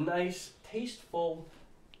nice, tasteful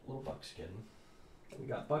little buckskin. We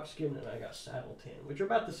got buckskin and I got saddle tan, which are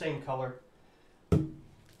about the same color. We're going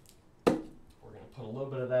to put a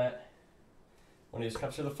little bit of that one of these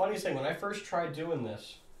cups. So the funniest thing, when I first tried doing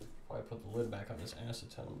this, before I put the lid back on this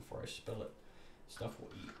acetone before I spill it, stuff will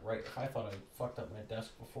eat right. I thought I fucked up my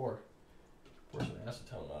desk before. Pour some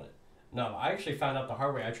acetone on it. No, I actually found out the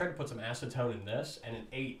hard way. I tried to put some acetone in this, and it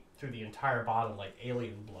ate through the entire bottom like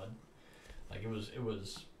alien blood. Like it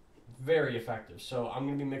was very effective. So I'm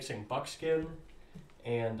gonna be mixing buckskin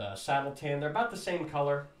and saddle tan. They're about the same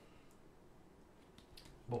color,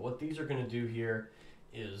 but what these are gonna do here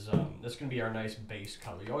is this is gonna be our nice base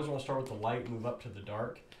color. You always want to start with the light, move up to the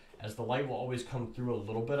dark, as the light will always come through a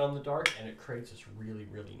little bit on the dark, and it creates this really,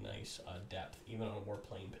 really nice depth, even on a more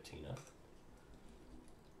plain patina.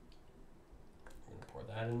 I'm gonna pour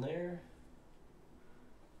that in there.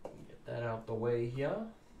 Get that out the way here.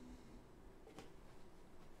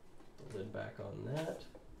 The lid back on that.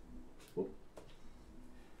 Whoop.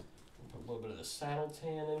 Put a little bit of the saddle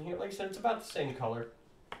tan in here. Like I said, it's about the same color.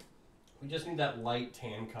 We just need that light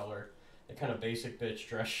tan color, the kind of basic bitch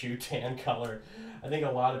dress shoe tan color. I think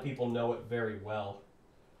a lot of people know it very well.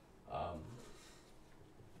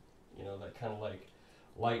 You know, that kind of like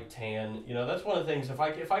light tan. You know, that's one of the things. If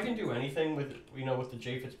I can do anything with, you know, with the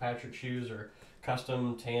J. Fitzpatrick shoes or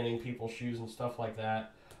custom tanning people's shoes and stuff like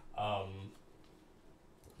that,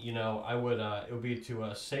 you know, I would it would be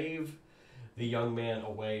to save the young man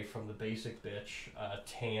away from the basic bitch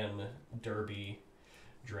tan derby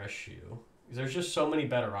dress shoe. There's just so many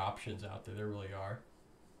better options out there. There really are.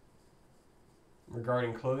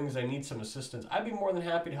 Regarding clothing, I need some assistance. I'd be more than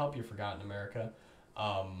happy to help you, Forgotten America.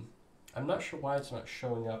 I'm not sure why it's not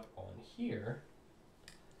showing up on here.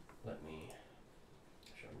 Let me.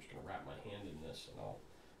 Actually, I'm just gonna wrap my hand in this, and I'll.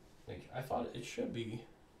 I thought it should be.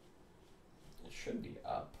 It should be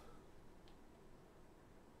up.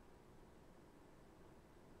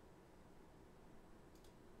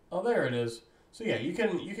 Oh, there it is. So yeah, you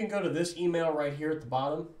can go to this email right here at the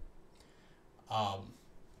bottom.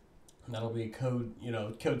 And that'll be code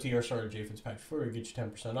TRStarter J Fitzpatrick for to get you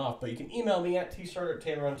 10% off. But you can email me at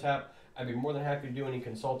tstarter@TaylorOnTap. I'd be more than happy to do any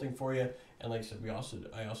consulting for you. And like I said,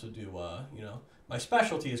 I also do my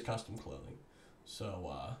specialty is custom clothing.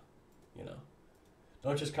 So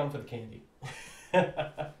don't just come for the candy.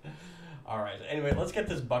 All right. Anyway, let's get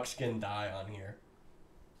this buckskin dye on here.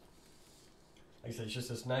 Like I said, it's just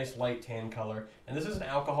this nice light tan color. And this is an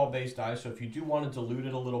alcohol-based dye, so if you do want to dilute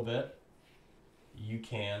it a little bit, you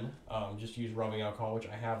can. Just use rubbing alcohol, which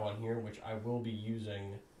I have on here, which I will be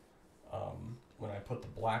using when I put the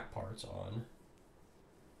black parts on.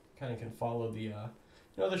 Kind of can follow the,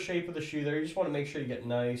 the shape of the shoe there. You just want to make sure you get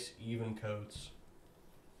nice, even coats.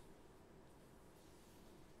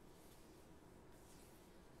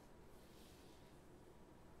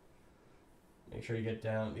 Make sure you get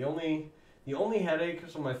down. The only headache,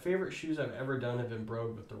 so my favorite shoes I've ever done have been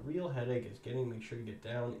brogue, but the real headache is make sure you get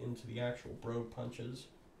down into the actual brogue punches.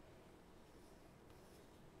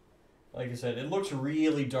 Like I said, it looks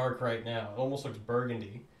really dark right now. It almost looks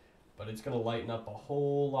burgundy, but it's going to lighten up a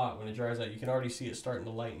whole lot when it dries out. You can already see it starting to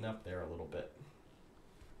lighten up there a little bit.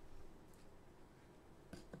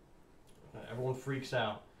 Everyone freaks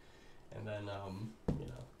out, and then,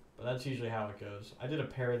 but that's usually how it goes. I did a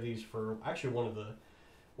pair of these for, actually one of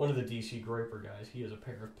the DC Groiper guys. He has a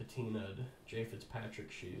pair of patinaed J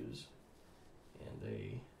Fitzpatrick shoes, and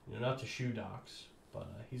they, not the shoe docs, but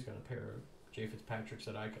he's got a pair of J Fitzpatricks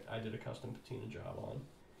that I did a custom patina job on,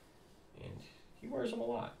 and he wears them a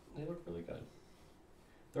lot. They look really good.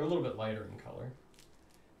 They're a little bit lighter in color,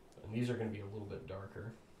 and these are going to be a little bit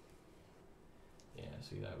darker. Yeah,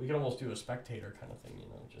 see that? We could almost do a spectator kind of thing,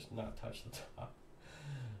 just not touch the top.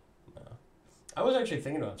 No. I was actually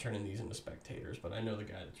thinking about turning these into spectators, but I know the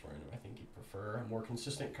guy that's wearing them. I think he'd prefer a more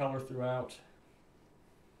consistent color throughout.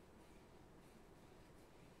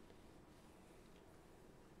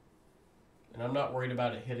 And I'm not worried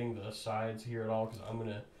about it hitting the sides here at all, because I'm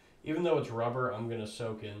gonna, even though it's rubber, I'm gonna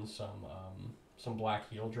soak in some black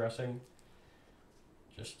heel dressing,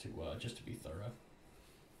 just to be thorough.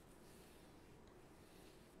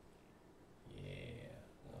 Yeah,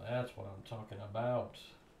 well, that's what I'm talking about.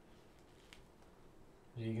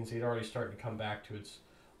 As you can see, it's already starting to come back to its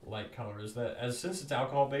light color. Since it's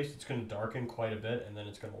alcohol based, it's going to darken quite a bit, and then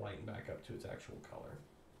it's going to lighten back up to its actual color.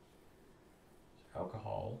 So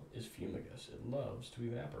alcohol is fumigous; it loves to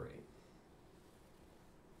evaporate.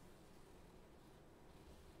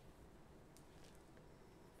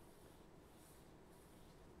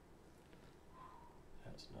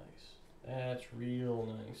 That's nice. That's real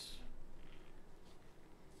nice.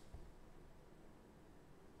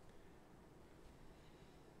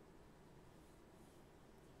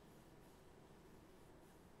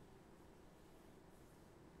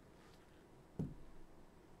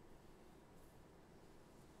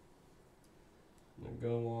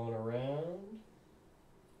 Go on around.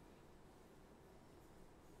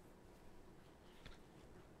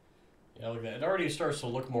 Yeah, look at that. It already starts to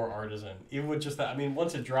look more artisan. Even with just that, I mean,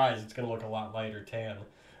 once it dries, it's going to look a lot lighter tan.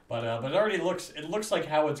 But it already looks like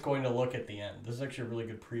how it's going to look at the end. This is actually a really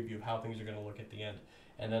good preview of how things are going to look at the end.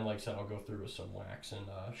 And then, like I said, I'll go through with some wax and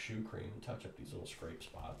shoe cream and touch up these little scrape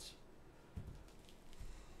spots.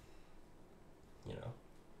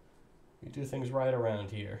 We do things right around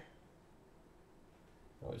here.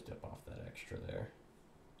 Always dip off that extra there.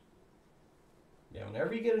 Yeah,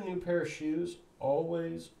 whenever you get a new pair of shoes,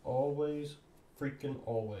 always, freaking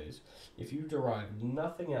always, if you derive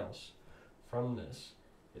nothing else from this,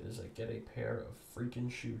 it is like get a pair of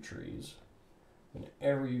freaking shoe trees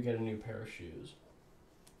whenever you get a new pair of shoes.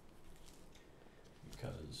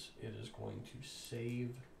 Because it is going to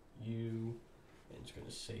save you, and it's going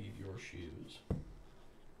to save your shoes.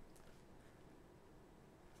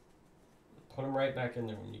 Put them right back in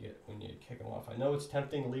there when you kick them off. I know it's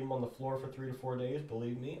tempting to leave them on the floor for 3 to 4 days.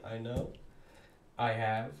 Believe me, I know. I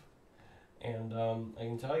have. And I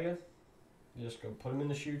can tell you, just go put them in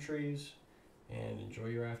the shoe trees and enjoy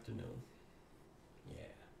your afternoon. Yeah.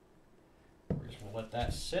 We're just Gonna let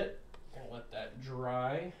that sit. Gonna let that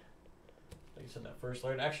dry. Like I said, that first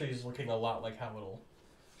layer actually is looking a lot like how it'll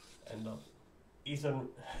end up. Ethan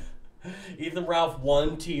Ralph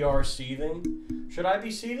 1 TR seething. Should I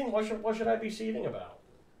be seething? What should I be seething about?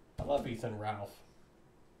 I love Ethan Ralph.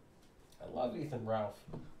 I love Ethan Ralph.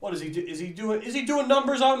 What is he do? Is he doing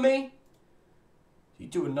numbers on me? Is he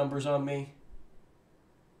doing numbers on me?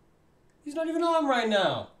 He's not even on right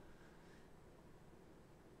now.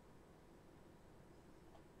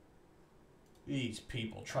 These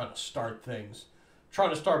people trying to start things.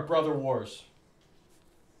 Trying to start brother wars.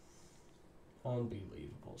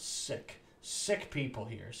 Unbelievable. Sick. Sick people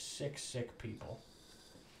here. Sick, sick people.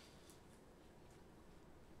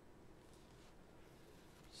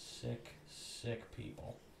 Sick, sick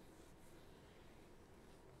people.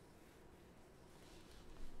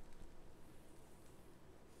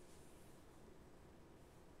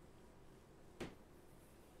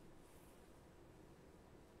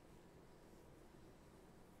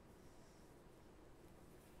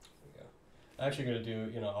 I'm actually going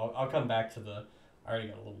to do, I'll come back to the, I already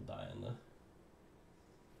got a little dye in the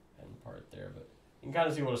end part there, but you can kind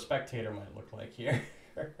of see what a spectator might look like here.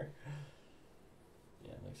 Yeah,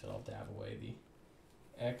 like I said, I'll dab away the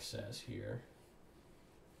excess here.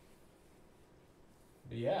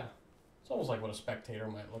 But yeah, it's almost like what a spectator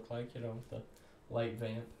might look like, with the light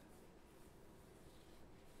vamp.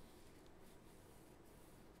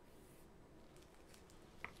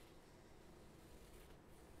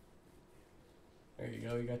 There you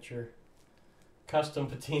go. You got your custom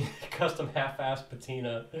patina, custom half-ass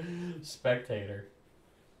patina spectator.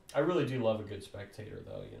 I really do love a good spectator,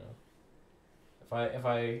 though. If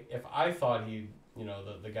I thought he,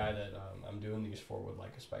 the guy that I'm doing these for would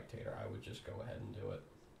like a spectator, I would just go ahead and do it.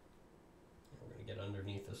 We're gonna get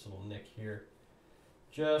underneath this little nick here,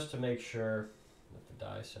 just to make sure that the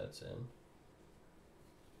dye sets in.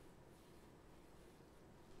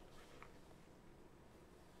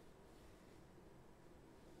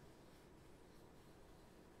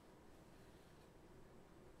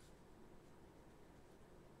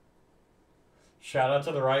 Shout out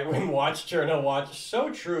to the Right Wing Watch Journo Watch. So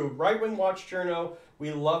true. Right Wing Watch Journo,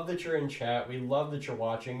 we love that you're in chat. We love that you're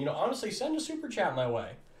watching. Honestly, send a super chat my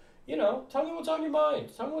way. Tell me what's on your mind.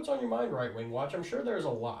 Tell me what's on your mind, Right Wing Watch. I'm sure there's a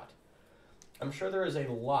lot. I'm sure there is a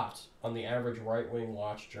lot on the average Right Wing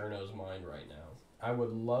Watch Journo's mind right now. I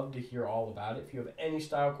would love to hear all about it. If you have any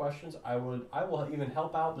style questions, I will even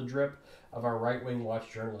help out the drip of our Right Wing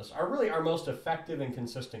Watch journalists. Our most effective and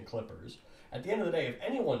consistent clippers. At the end of the day,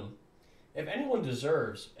 if anyone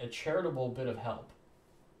deserves a charitable bit of help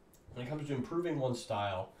when it comes to improving one's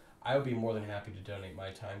style, I would be more than happy to donate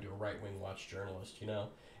my time to a Right Wing Watch journalist.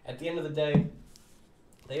 At the end of the day,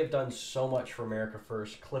 they have done so much for America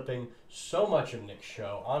First, clipping so much of Nick's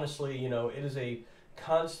show. Honestly, it is a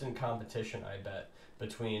constant competition, I bet,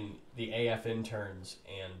 between the AF interns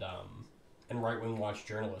and Right Wing Watch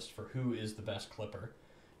journalists for who is the best clipper.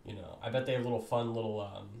 I bet they have little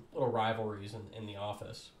rivalries in the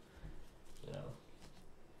office.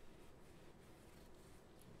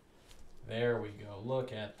 There we go.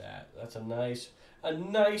 Look at that. That's a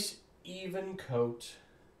nice even coat.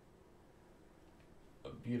 A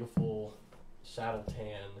beautiful saddle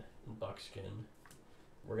tan and buckskin.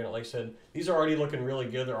 We're gonna, like I said, these are already looking really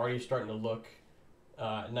good. They're already starting to look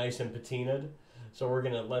nice and patinaed. So we're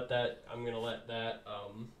gonna let that. I'm gonna let that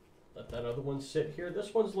other one sit here.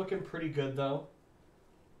 This one's looking pretty good though.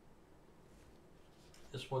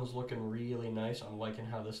 This one's looking really nice. I'm liking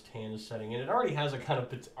how this tan is setting in. It already has a kind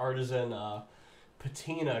of artisan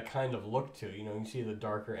patina kind of look to it. You can see the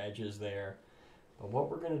darker edges there. But what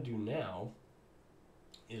we're going to do now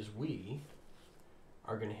is we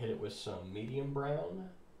are going to hit it with some medium brown,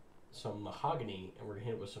 some mahogany, and we're going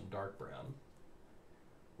to hit it with some dark brown,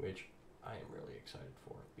 which I am really excited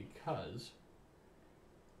for because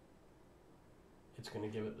it's going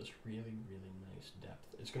to give it this really, really nice depth.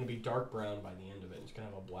 It's going to be dark brown by the end of it. It's going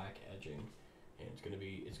to have a black edging, and it's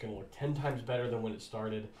going to look 10 times better than when it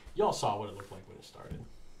started. Y'all saw what it looked like when it started.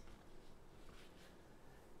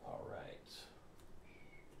 All right.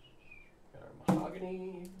 Got our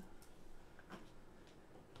mahogany.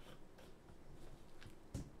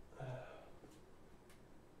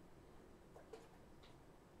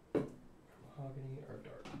 Mahogany, our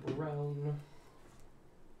dark brown.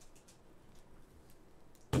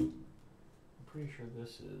 Pretty sure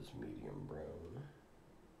this is medium brown.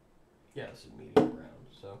 Yeah, this is medium brown.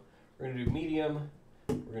 So we're gonna do medium.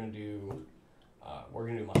 We're gonna do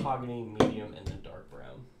mahogany, medium, and then dark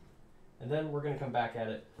brown. And then we're gonna come back at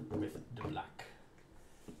it with the black.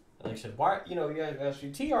 And Like I said, why, you know, you guys ask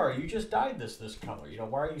me, TR, you just dyed this color. You know,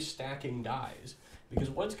 why are you stacking dyes? Because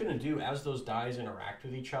what it's going to do as those dyes interact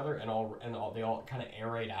with each other and they all kind of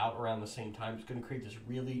aerate out around the same time, it's going to create this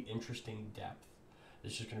really interesting depth.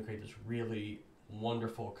 It's just going to create this really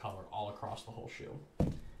wonderful color all across the whole shoe.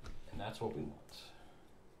 And that's what we want.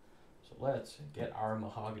 So let's get our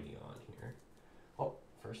mahogany on here. Oh,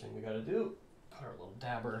 first thing we got to do, put our little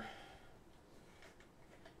dabber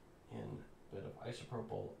in a bit of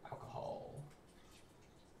isopropyl alcohol.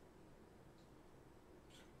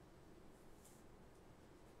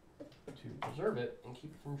 To preserve it and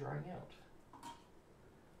keep it from drying out.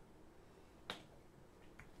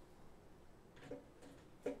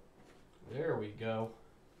 There we go.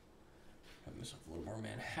 Got myself a little more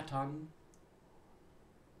Manhattan.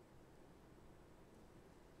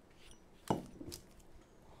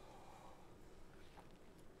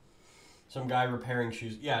 Some guy repairing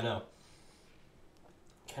shoes. Yeah, no.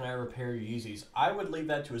 Can I repair your Yeezys? I would leave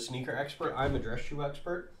that to a sneaker expert. I'm a dress shoe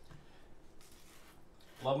expert.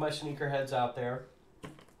 Love my sneakerheads out there,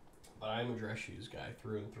 but I'm a dress shoes guy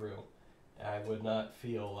through and through. I would not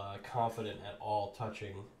feel confident at all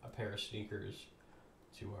touching a pair of sneakers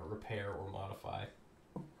to repair or modify.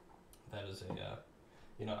 That is a,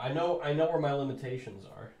 you know, I know where my limitations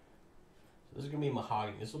are. So this is gonna be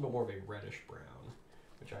mahogany. This is a little bit more of a reddish brown,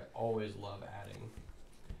 which I always love adding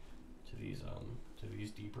to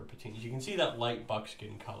these deeper patinas. You can see that light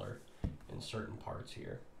buckskin color in certain parts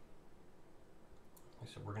here.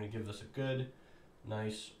 So we're going to give this a good,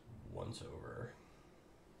 nice once over.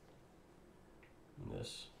 And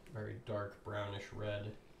this very dark brownish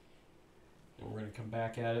red. And we're going to come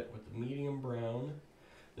back at it with the medium brown.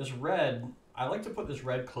 This red, I like to put this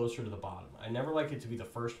red closer to the bottom. I never like it to be the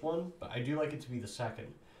first one, but I do like it to be the second.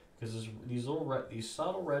 Because these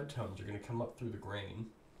subtle red tones are going to come up through the grain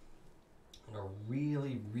in a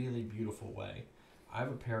really, really beautiful way. I have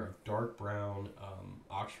a pair of dark brown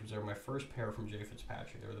Oxfords. They were my first pair from J.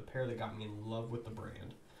 Fitzpatrick. They were the pair that got me in love with the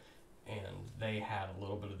brand. And they had a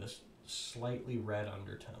little bit of this slightly red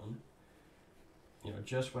undertone. You know,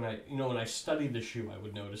 just when I studied the shoe, I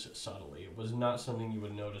would notice it subtly. It was not something you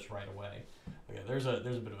would notice right away. Okay, there's a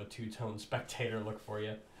bit of a two-tone spectator look for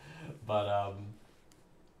you. But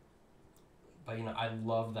you know, I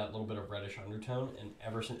love that little bit of reddish undertone. And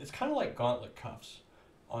ever since, it's kind of like gauntlet cuffs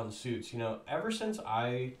on suits, you know, ever since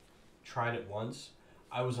I tried it once,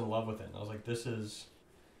 I was in love with it. And I was like, this is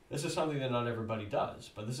something that not everybody does,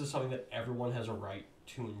 but this is something that everyone has a right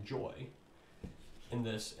to enjoy in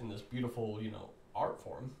this beautiful, you know, art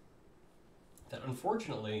form. That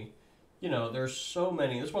unfortunately, you know, there's so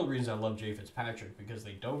many. That's one of the reasons I love J. Fitzpatrick, because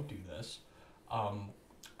they don't do this.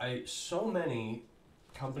 So many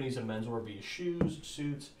companies in menswear, be it shoes,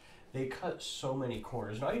 suits, they cut so many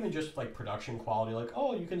corners, not even just like production quality, like,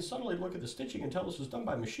 oh, you can subtly look at the stitching and tell this was done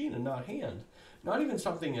by machine and not hand. Not even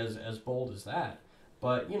something as bold as that,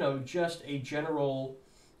 but, you know, just a general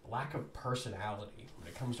lack of personality when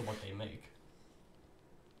it comes to what they make.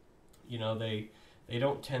 You know, they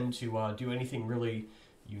don't tend to do anything really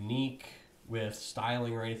unique with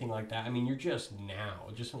styling or anything like that. I mean, you're just in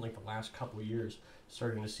like the last couple of years,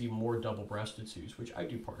 starting to see more double-breasted suits, which I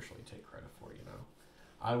do partially take credit for, you know.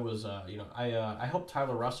 I was, I helped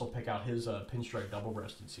Tyler Russell pick out his pinstripe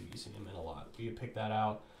double-breasted suit. You see him in a lot. We picked that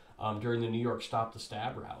out during the New York Stop the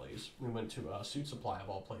Stab rallies. We went to Suit Supply, of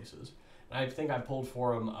all places. And I think I pulled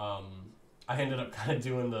for him, I ended up kind of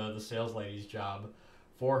doing the sales lady's job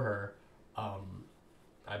for her.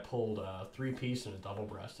 I pulled a 3-piece and a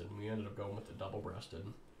double-breasted, and we ended up going with the double-breasted.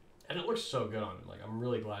 And it looks so good on him. Like, I'm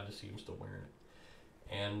really glad to see him still wearing it.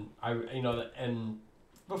 And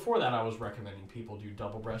before that, I was recommending people do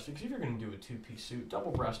double-breasted, because if you're going to do a 2-piece suit,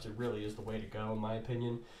 double-breasted really is the way to go, in my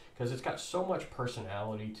opinion, because it's got so much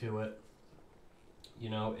personality to it. You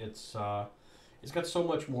know, it's got so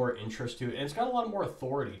much more interest to it, and it's got a lot more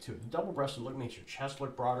authority to it. The double-breasted look makes your chest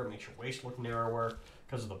look broader, makes your waist look narrower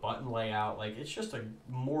because of the button layout. Like, it's just a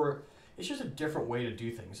different way to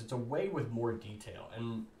do things. It's a way with more detail,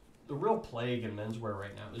 and the real plague in menswear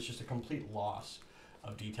right now is just a complete loss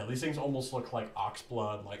of detail. These things almost look like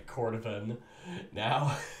oxblood, like cordovan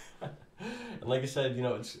now. And like I said, you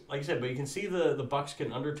know, it's like I said, but you can see the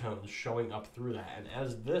buckskin undertones showing up through that. And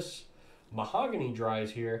as this mahogany dries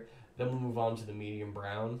here, then we'll move on to the medium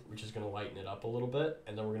brown, which is going to lighten it up a little bit,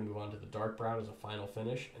 and then we're going to move on to the dark brown as a final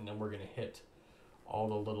finish, and then we're going to hit all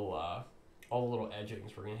the little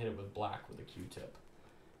edgings. We're going to hit it with black with a Q-tip,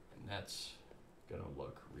 and that's going to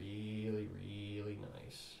look really, really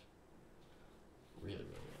nice. Really,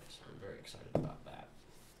 really nice. I'm very excited about that.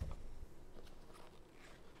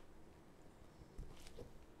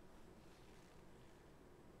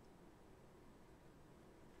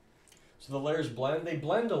 So the layers blend. They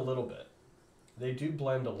blend a little bit. They do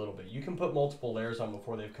blend a little bit. You can put multiple layers on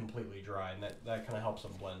before they've completely dried, and that kind of helps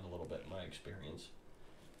them blend a little bit, in my experience.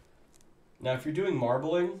 Now, if you're doing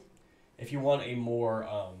marbling, if you want a more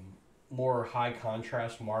high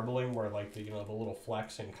contrast marbling, where like the the little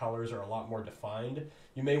flecks and colors are a lot more defined,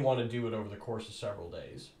 you may want to do it over the course of several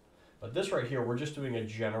days. But this right here, we're just doing a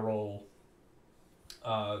general,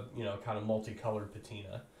 kind of multicolored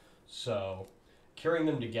patina. So curing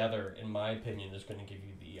them together, in my opinion, is going to give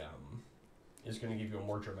you a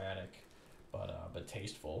more dramatic, but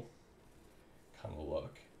tasteful kind of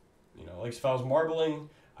look. Like if I was marbling,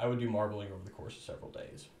 I would do marbling over the course of several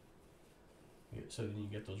days. So then you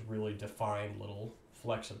get those really defined little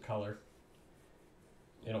flecks of color.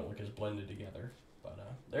 They don't look as blended together. But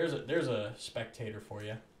there's a spectator for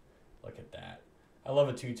you. Look at that. I love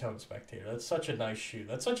a two-tone spectator. That's such a nice shoe.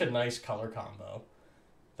 That's such a nice color combo.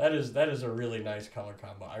 That is a really nice color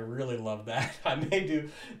combo. I really love that. I may do,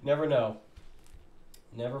 never know.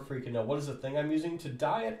 Never freaking know. What is the thing I'm using? To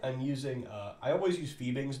dye it, I'm using, I always use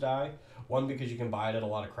Feebing's dye. One, because you can buy it at a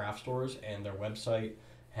lot of craft stores, and their website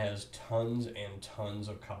has tons and tons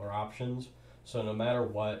of color options. So no matter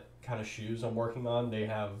what kind of shoes I'm working on, they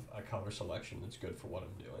have a color selection that's good for what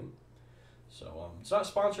I'm doing. So it's not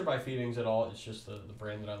sponsored by Feedings at all. It's just the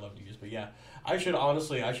brand that I love to use. But yeah, I should do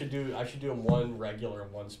them one regular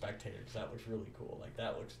and one spectator, because that looks really cool. Like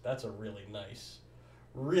that's a really nice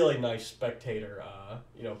spectator.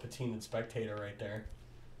 Patinaed spectator right there.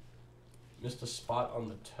 Missed a spot on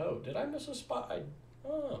the toe. Did I miss a spot?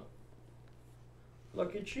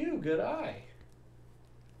 Look at you, good eye.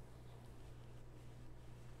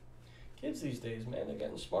 Kids these days, man, they're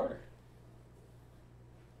getting smarter.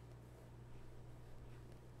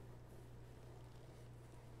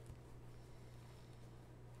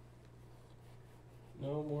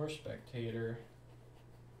 No more spectator.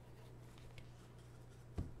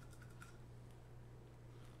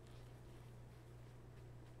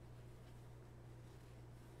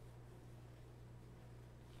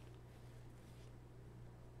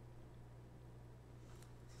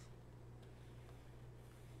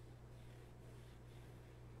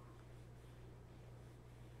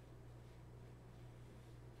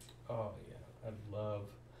 Oh yeah,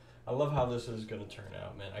 I love how this is gonna turn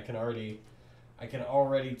out, man. I can already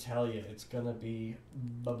tell you it's gonna be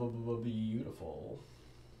beautiful.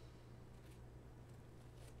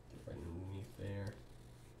 Right underneath there.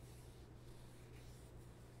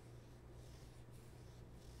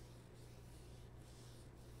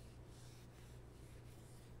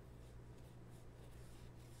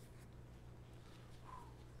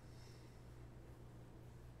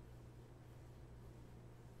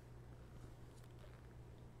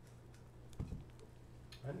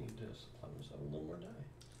 I need to supply myself a little more dye.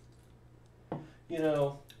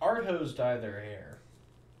 Art hoes dye their hair.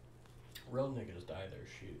 Real niggas dye their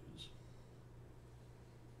shoes.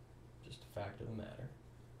 Just a fact of the matter.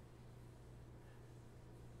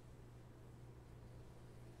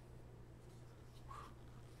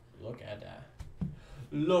 Look at that.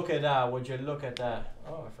 Look at that. Would you look at that?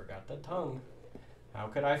 Oh, I forgot the tongue. How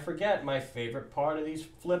could I forget? My favorite part of these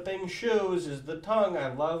flipping shoes is the tongue.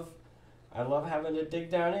 I love having to dig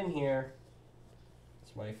down in here.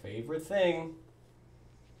 It's my favorite thing.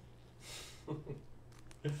 Alright,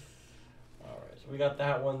 so we got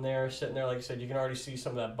that one there, sitting there. Like I said, you can already see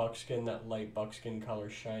some of that buckskin, that light buckskin color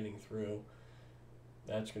shining through.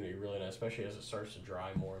 That's going to be really nice, especially as it starts to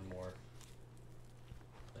dry more and more.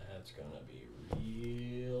 That's going to be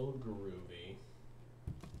real groovy.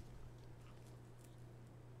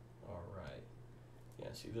 Alright.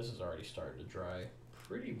 Yeah, see, this is already starting to dry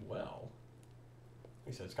pretty well.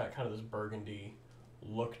 Like I said, it's got kind of this burgundy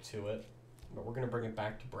look to it, but we're going to bring it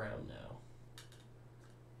back to brown now.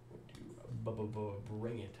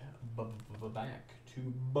 Bring it back to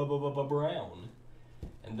brown.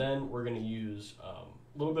 And then we're going to use a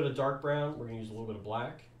little bit of dark brown, we're going to use a little bit of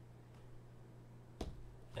black,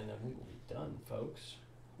 and then we will be done, folks.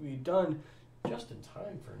 We'll be done just in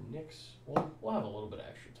time for Nick's. We'll have a little bit of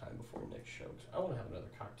extra time before Nick's show, because I want to have another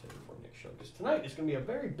cocktail before Nick's show, because tonight is going to be a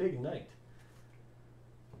very big night.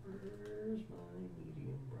 Where's my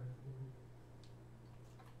medium brown?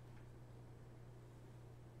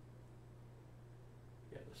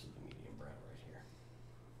 Yeah, this is the medium brown right here.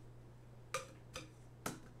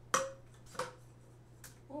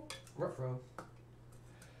 Oh, ruh-roh.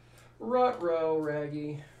 Ruh-roh,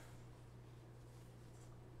 Raggy.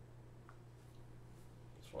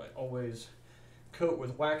 That's why I always coat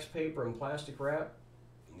with wax paper and plastic wrap.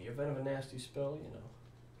 In the event of a nasty spill,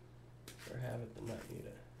 better have it than not need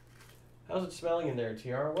it. How's it smelling in there,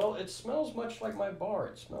 Tiara? Well, it smells much like my bar.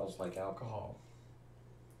 It smells like alcohol.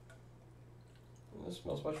 And this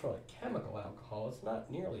smells much more like chemical alcohol. It's not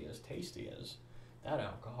nearly as tasty as that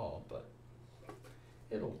alcohol, but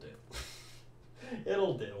it'll do.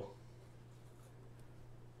 It'll do.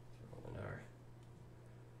 Throw in our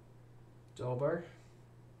Dober.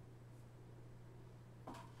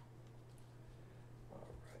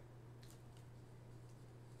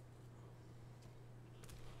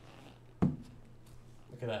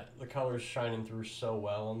 Look at that. The color's shining through so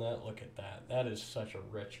well on that. Look at that. That is such a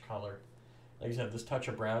rich color. Like I said, this touch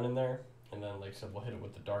of brown in there, and then like I said, we'll hit it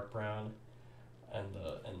with the dark brown and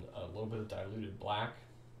a little bit of diluted black.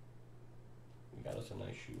 We got us a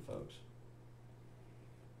nice shoe, folks.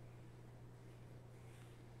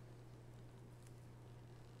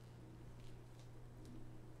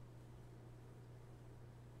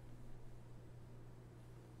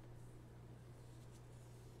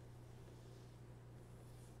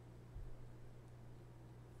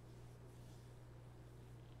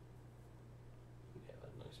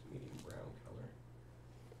 Medium brown color.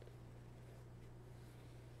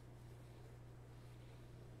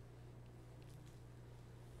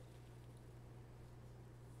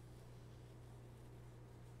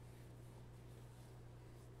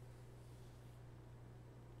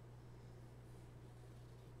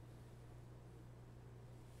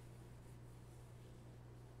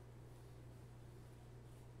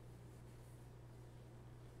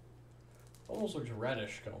 Almost looks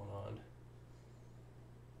reddish going on.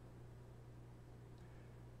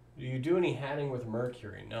 Do you do any hatting with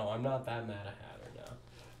mercury? No, I'm not that mad a hatter now.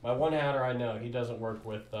 My one hatter I know, he doesn't work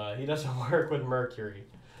with mercury.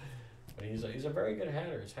 But he's a very good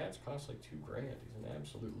hatter. His hats cost like $2 grand. He's an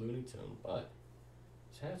absolute Looney Tune, but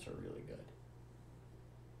his hats are really good.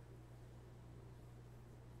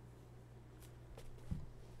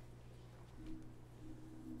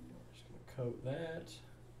 We're just gonna coat that.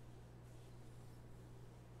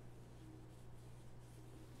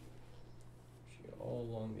 All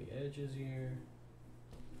along the edges here.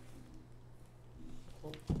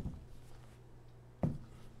 Oh.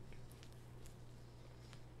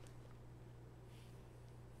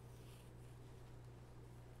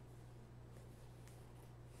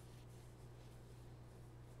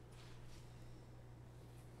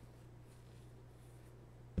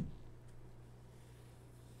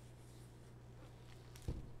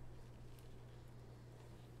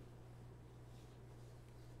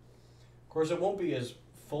 Of course, it won't be as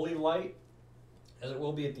fully light as it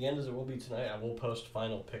will be at the end as it will be tonight. I will post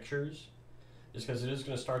final pictures just because it is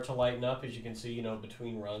going to start to lighten up. As you can see, you know,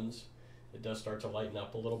 between runs, it does start to lighten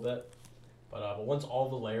up a little bit. But once all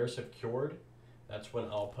the layers have cured, that's when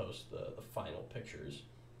I'll post the final pictures.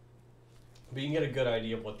 But you can get a good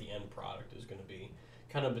idea of what the end product is going to be,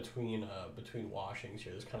 kind of between washings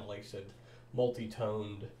here. This kind of, like I said,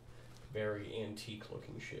 multi-toned, very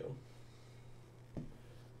antique-looking shoe.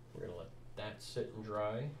 We're going to let that sit and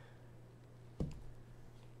dry.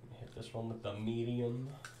 Hit this one with the medium.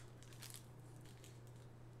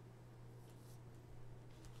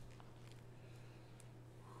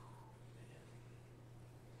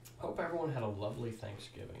 I hope everyone had a lovely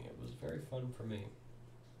Thanksgiving. It was very fun for me.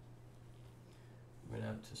 We went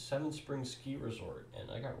out to Seven Springs Ski Resort, and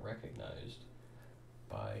I got recognized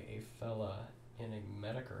by a fella in a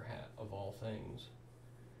Medicare hat, of all things.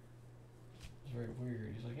 It was very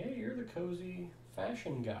weird. He's like, "Hey, you're the cozy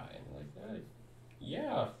fashion guy." And I'm like,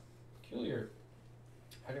 yeah, peculiar.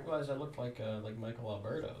 I didn't realize I looked like Michael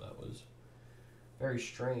Alberto. That was very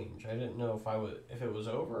strange. I didn't know if it was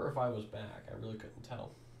over or if I was back. I really couldn't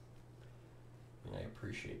tell. And I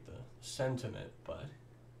appreciate the sentiment, but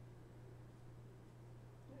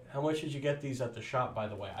how much did you get these at the shop, by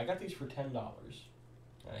the way? I got these for $10,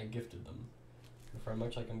 and I gifted them. Very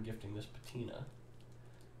much like I'm gifting this patina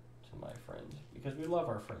to my friend, because we love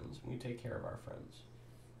our friends and we take care of our friends.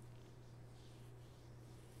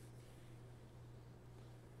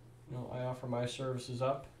 You know, I offer my services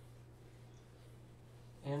up,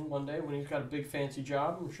 and one day when he's got a big fancy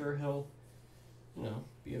job, I'm sure he'll, you know,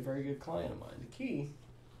 be a very good client of mine. The key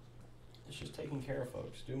is just taking care of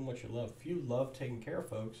folks, doing what you love. If you love taking care of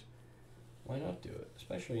folks, why not do it?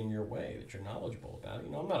 Especially in your way that you're knowledgeable about.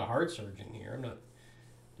 You know, I'm not a heart surgeon here. I'm not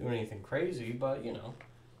doing anything crazy, but, you know,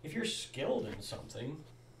 if you're skilled in something,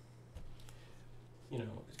 you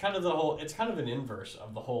know, it's kind of an inverse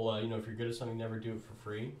of the whole, you know, if you're good at something, never do it for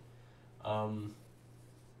free. If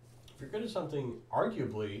you're good at something,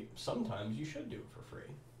 arguably, sometimes you should do it for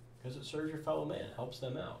free, because it serves your fellow man, helps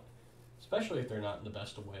them out, especially if they're not in the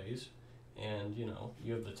best of ways, and, you know,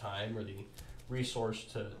 you have the time or the resource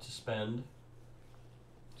to spend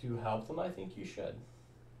to help them, I think you should.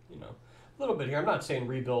 You know, a little bit here. I'm not saying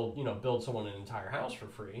rebuild, build someone an entire house for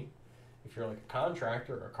free if you're like a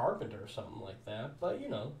contractor or a carpenter or something like that. But, if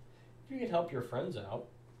you can help your friends out,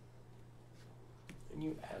 and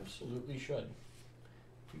you absolutely should.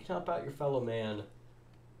 If you can help out your fellow man,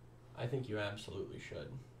 I think you absolutely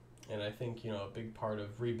should. And I think, a big part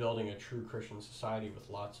of rebuilding a true Christian society with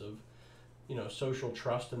lots of, social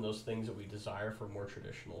trust and those things that we desire for a more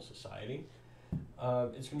traditional society,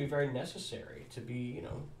 it's going to be very necessary to be,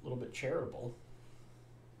 a little bit charitable.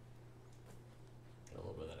 Get a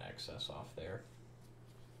little bit of that excess off there.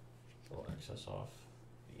 A little excess off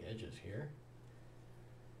the edges here.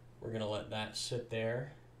 We're going to let that sit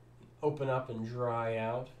there, open up and dry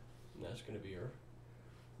out. And that's going to be a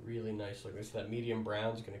really nice look. That medium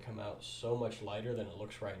brown is going to come out so much lighter than it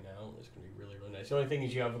looks right now. It's going to be really, really nice. The only thing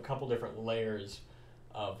is you have a couple different layers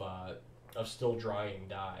of still drying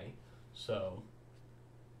dye. So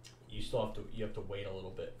you still have to wait a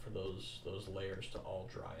little bit for those layers to all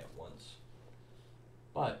dry at once.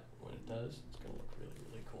 But when it does, it's going to look really,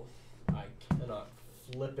 really cool. I cannot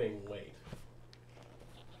flipping wait.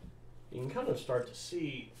 You can kind of start to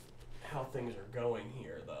see how things are going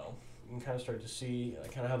here, though. You can kind of start to see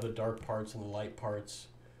kind of how the dark parts and the light parts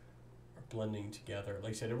are blending together.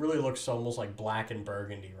 Like I said, it really looks almost like black and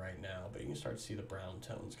burgundy right now, but you can start to see the brown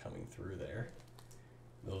tones coming through there.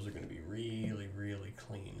 Those are going to be really, really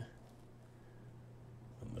clean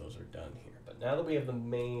when those are done here. But now that we have the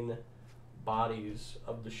main bodies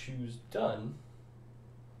of the shoes done,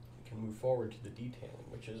 we can move forward to the detailing,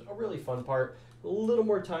 which is a really fun part. A little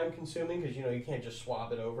more time consuming because, you can't just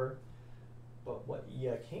swap it over. But what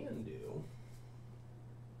you can do,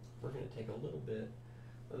 we're going to take a little bit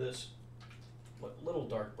of this, what little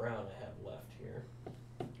dark brown I have left here.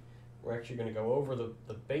 We're actually going to go over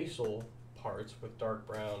the basal parts with dark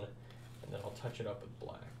brown, and then I'll touch it up with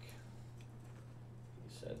black.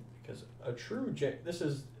 He said, because a true, this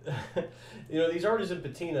is, these artisan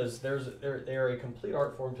patinas, they're a complete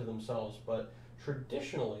art form to themselves, but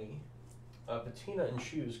traditionally, patina in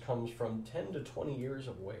shoes comes from 10 to 20 years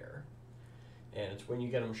of wear. And it's when you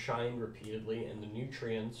get them shined repeatedly, and the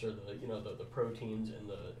nutrients or the proteins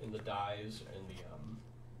in the dyes and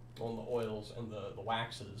the oils and the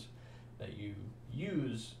waxes that you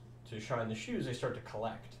use to shine the shoes, they start to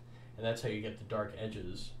collect, and that's how you get the dark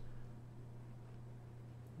edges.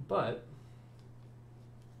 But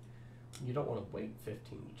you don't want to wait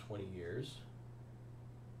 15 to 20 years.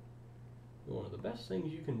 One of the best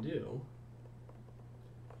things you can do,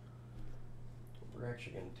 we're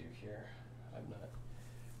actually going to do here.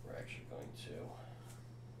 We're actually going to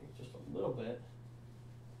make just a little bit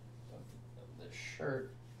of this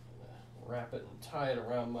shirt, wrap it and tie it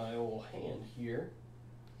around my old hand here.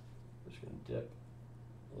 I'm just going to dip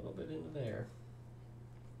a little bit into there.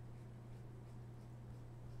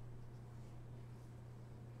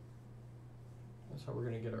 That's how we're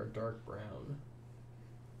going to get our dark brown.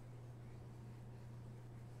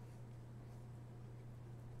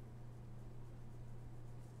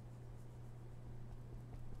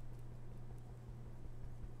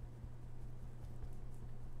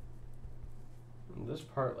 This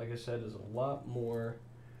part, like I said, is a lot more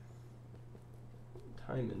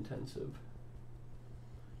time intensive.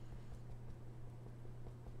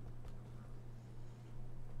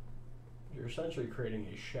 You're essentially creating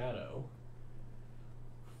a shadow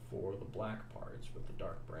for the black parts with the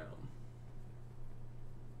dark brown.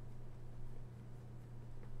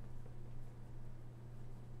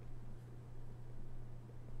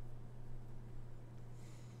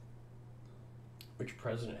 Which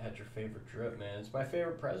president had your favorite drip, man? It's my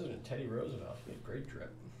favorite president, Teddy Roosevelt. He had great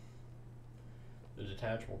drip. The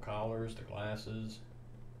detachable collars, the glasses.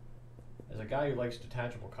 As a guy who likes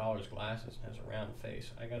detachable collars, glasses, and has a round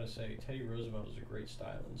face, I gotta say, Teddy Roosevelt is a great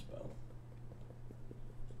style inspo.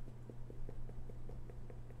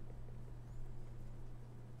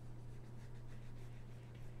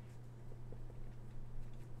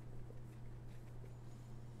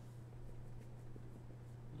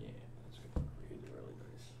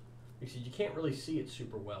 You can't really see it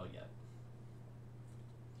super well yet.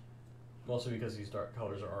 Mostly because these dark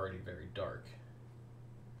colors are already very dark.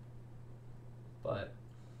 But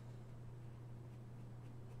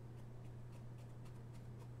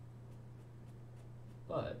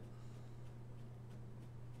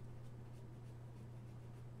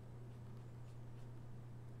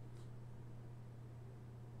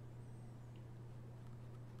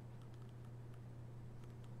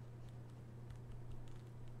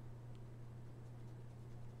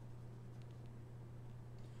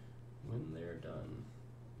when they're done,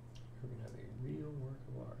 you're going to have a real work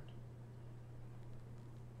of art.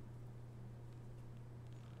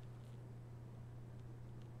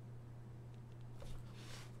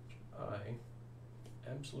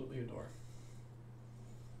 absolutely adore.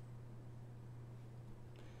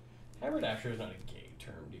 Haberdasher is not a gay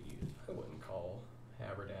term to use. I wouldn't call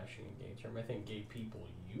haberdashing a gay term. I think gay people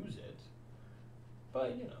use it,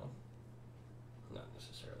 but you know, not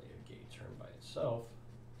necessarily a gay term by itself.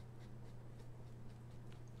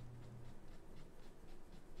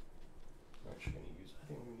 I'm actually going to use, I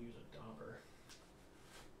think I'm going to use a dauber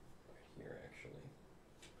right here actually.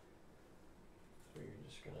 So you're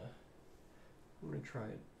just going to, I'm going to try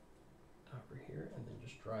it dauber here and then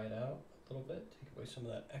just dry it out a little bit, take away some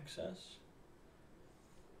of that excess.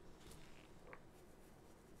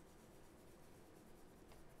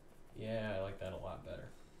 Yeah, I like that a lot better.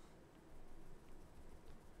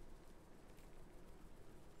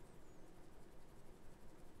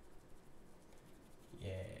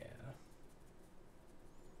 Yeah.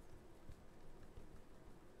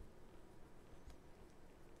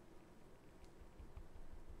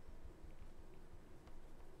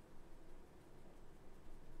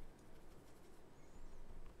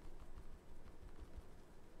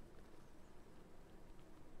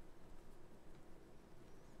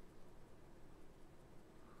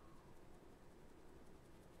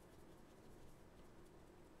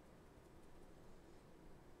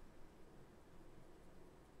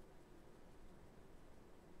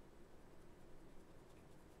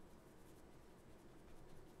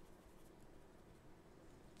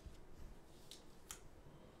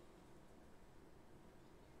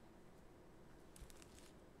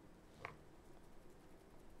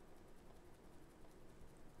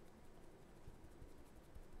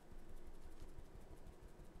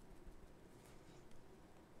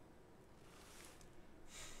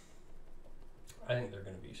 I think they're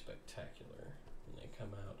going to be spectacular when they come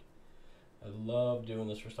out. I love doing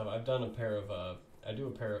this for stuff. I've done a pair of I did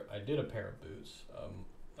a pair of boots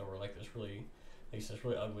that were like this really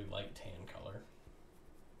ugly light tan color.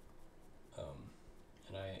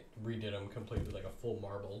 And I redid them completely like a full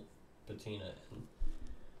marble patina, and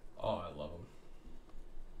oh, I love them.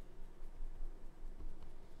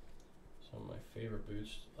 Some of my favorite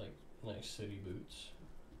boots, like nice city boots.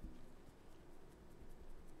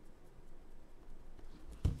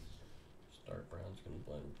 Dark brown's going to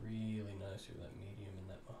blend really nicely with that medium and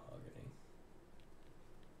that mahogany.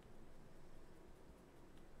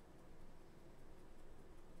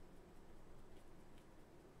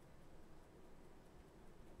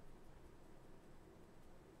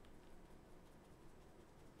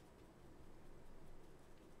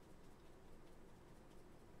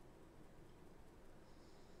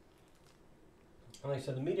 And like I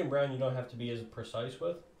said, the medium brown you don't have to be as precise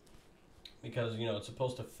with, because you know it's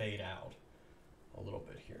supposed to fade out a little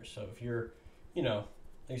bit here. So if you're, you know,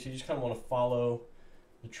 like so you just kind of want to follow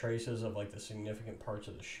the traces of like the significant parts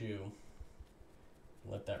of the shoe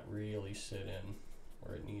and let that really sit in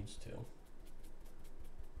where it needs to.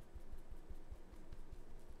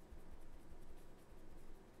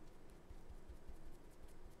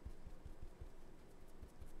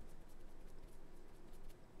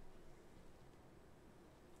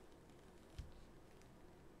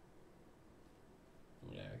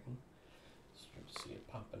 Yeah, I can start to see it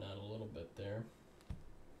popping out a little bit there.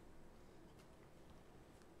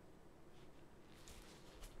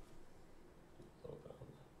 A little bit on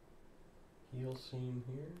the heel seam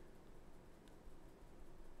here.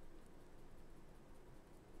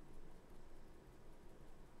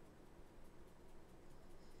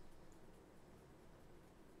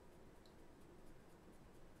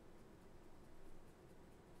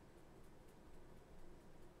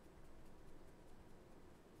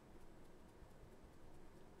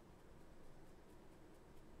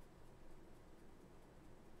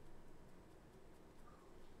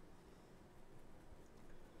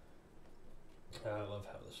 I love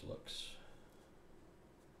how this looks.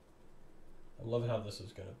 I love how this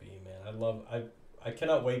is going to be, man. I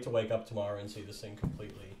cannot wait to wake up tomorrow and see this thing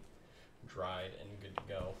completely dried and good to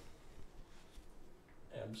go.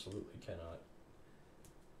 Absolutely cannot.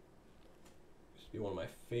 Used to be one of my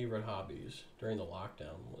favorite hobbies during the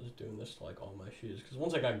lockdown was doing this to like all my shoes. Because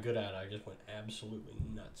once I got good at it, I just went absolutely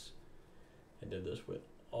nuts. I did this with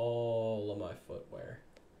all of my footwear.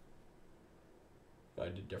 I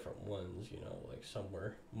did different ones, you know, like some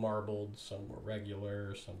were marbled, some were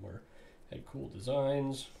regular, some had cool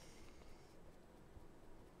designs.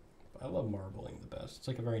 I love marbling the best. It's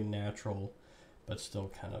like a very natural, but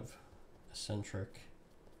still kind of eccentric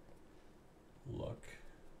look.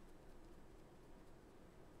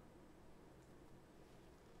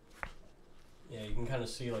 Yeah, you can kind of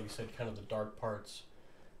see, like you said, kind of the dark parts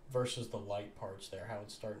versus the light parts there, how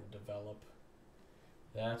it's starting to develop.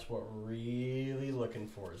 That's what we're really looking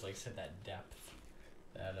for, is like I said, that depth,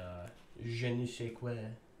 That je ne sais quoi,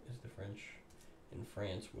 as the French in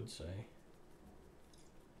France would say.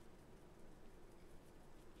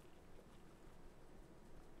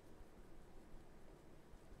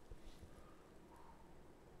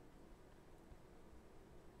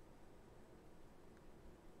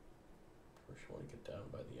 First, you want to get down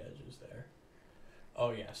by the edges there.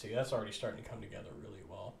 Oh yeah, see, that's already starting to come together really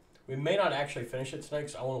well. We may not actually finish it tonight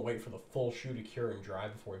because I want to wait for the full shoe to cure and dry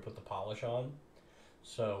before we put the polish on.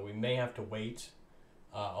 So we may have to wait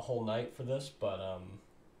a whole night for this, but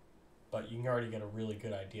you can already get a really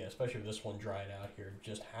good idea, especially with this one dried out here,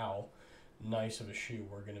 just how nice of a shoe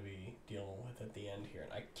we're going to be dealing with at the end here.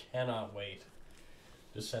 And I cannot wait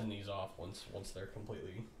to send these off once they're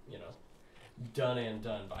completely, you know, done and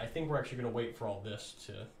done. But I think we're actually going to wait for all this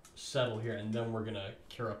to settle here, and then we're going to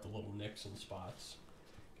cure up the little nicks and spots,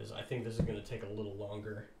 because I think this is going to take a little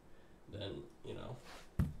longer than, you know,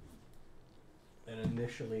 than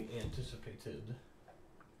initially anticipated.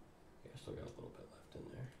 Yeah, still got a little bit left in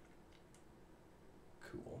there.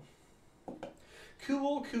 Cool.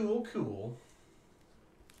 Cool, cool, cool.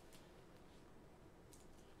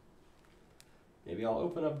 Maybe I'll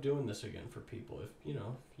open up doing this again for people. If, you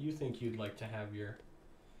know, if you think you'd like to have your,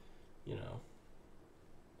 you know,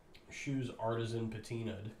 shoes artisan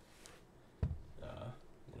patinaed,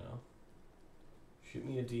 you know, shoot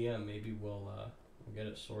me a DM. Maybe we'll get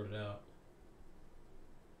it sorted out.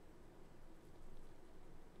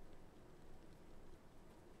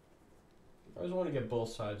 I always want to get both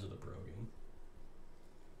sides of the broguing.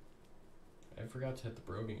 I forgot to hit the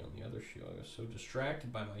broguing on the other shoe. I was so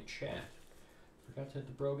distracted by my chat. Forgot to hit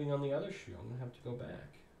the broguing on the other shoe. I'm going to have to go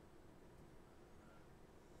back.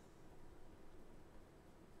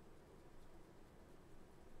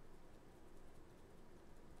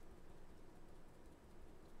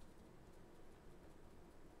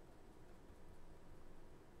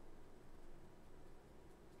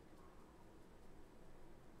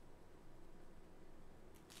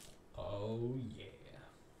 Oh, yeah.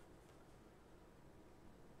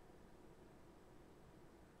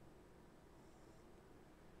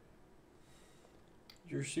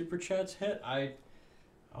 Your super chats hit?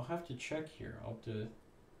 I'll have to check here. I'll have to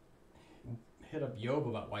hit up Yob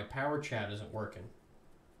about why Power Chat isn't working.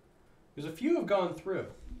 Because a few have gone through.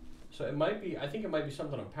 So it might be, I think it might be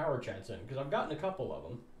something on Power Chat's in, because I've gotten a couple of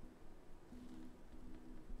them.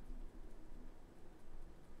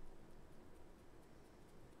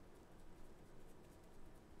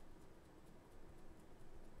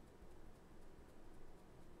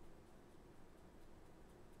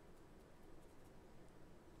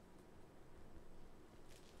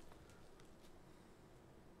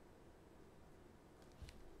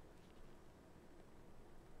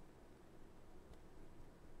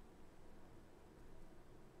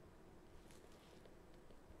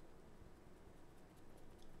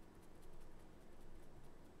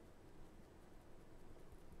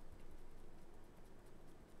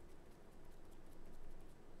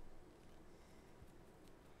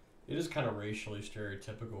 It is kind of racially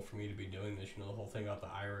stereotypical for me to be doing this. You know, the whole thing about the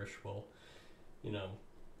Irish will, you know,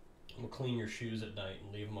 will clean your shoes at night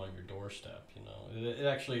and leave them on your doorstep. You know, it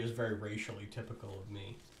actually is very racially typical of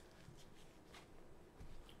me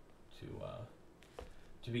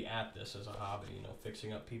to be at this as a hobby. You know,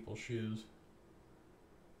 fixing up people's shoes.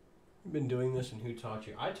 You've been doing this, and who taught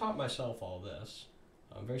you? I taught myself all this.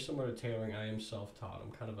 Very similar to tailoring, I am self-taught.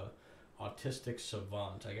 I'm kind of a autistic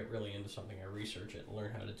savant. I get really into something, I research it and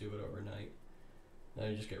learn how to do it overnight. Then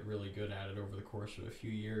I just get really good at it over the course of a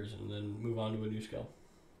few years and then move on to a new skill.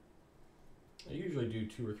 I usually do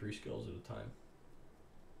 2 or 3 skills at a time.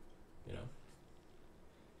 You know,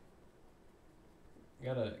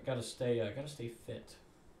 gotta stay fit.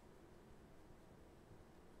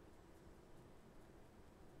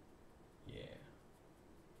 Yeah.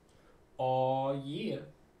 Oh yeah.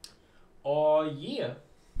 Oh yeah.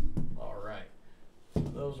 All right,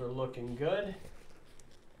 those are looking good.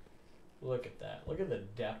 Look at that. Look at the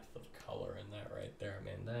depth of color in that right there,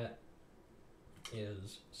 man. That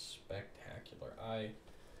is spectacular.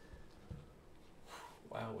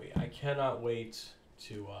 Wowee. I cannot wait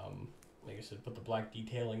to, like I said, put the black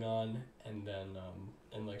detailing on, and then,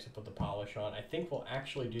 and like I said, put the polish on. I think we'll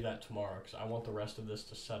actually do that tomorrow, because I want the rest of this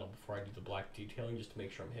to settle before I do the black detailing, just to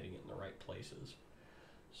make sure I'm hitting it in the right places.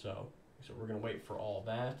 So we're going to wait for all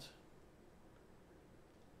that.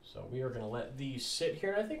 So we are going to let these sit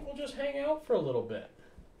here, and I think we'll just hang out for a little bit.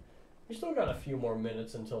 We still got a few more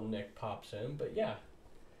minutes until Nick pops in, but yeah.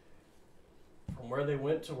 From where they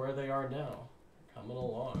went to where they are now. Coming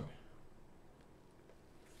along.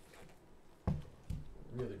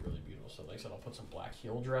 Really, really beautiful. So like I said, I'll put some black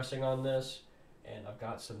heel dressing on this. And I've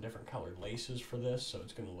got some different colored laces for this, so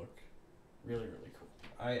it's going to look really, really cool.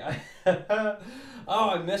 Oh,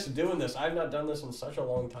 I miss doing this. I've not done this in such a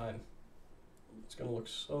long time. It's going to look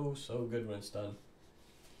so, so good when it's done.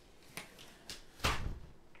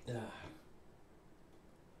 Yeah.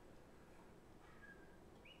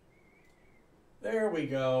 There we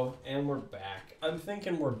go, and we're back. I'm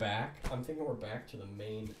thinking we're back. I'm thinking we're back to the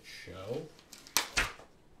main show.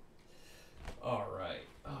 All right.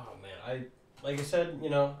 Oh man, like I said, you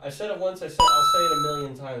know, I said it once. I'll say it a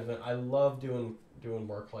million times. But I love doing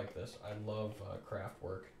work like this. I love craft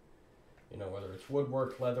work. You know, whether it's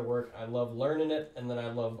woodwork, leatherwork. I love learning it, and then I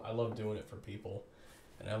love doing it for people,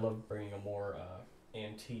 and I love bringing a more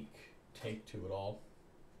antique take to it all.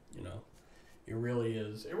 You know. It really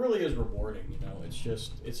is rewarding, you know.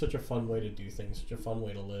 It's such a fun way to do things, such a fun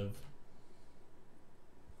way to live.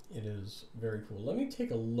 It is very cool. Let me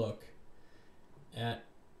take a look at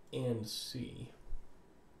and see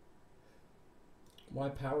why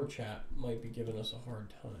Power Chat might be giving us a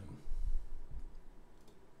hard time.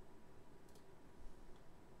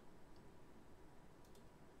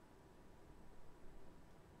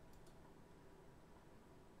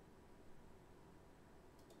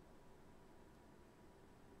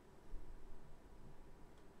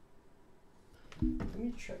 Let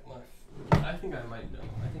me check my. I think I might know.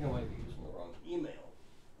 I think I might be using the wrong email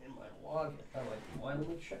in my login. Why? Let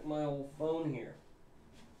me check my old phone here.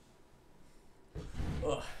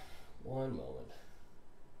 Ugh. One moment.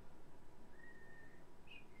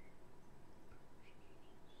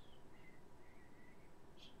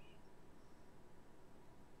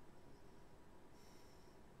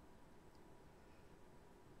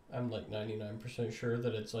 I'm like 99% sure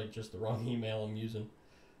that it's like just the wrong email I'm using.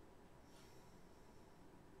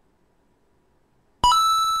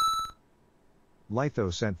 Litho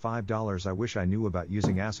sent $5. I wish I knew about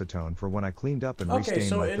using acetone for when I cleaned up and restained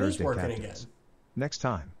so my it is Thursday working captains. again. Next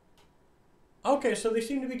time. Okay, so they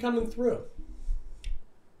seem to be coming through.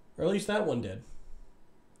 Or at least that one did.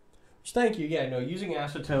 Which, thank you. Yeah, no, using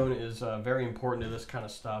acetone is very important to this kind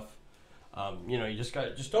of stuff. You know, you just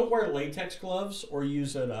don't wear latex gloves or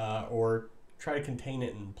use it or try to contain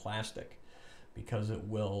it in plastic, because it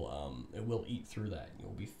will eat through that.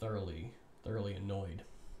 You'll be thoroughly annoyed.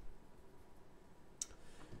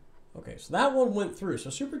 Okay, so that one went through. So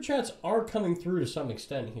super chats are coming through to some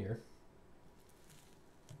extent here.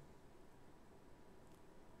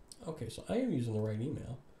 Okay, so I am using the right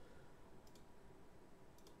email.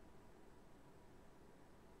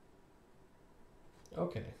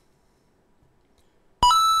 Okay.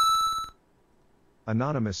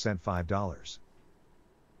 Anonymous sent $5.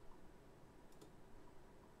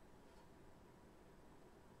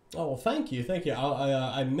 Oh, well, thank you.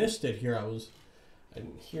 I missed it here. I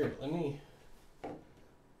didn't hear it. Let me.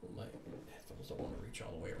 My headphones don't want to reach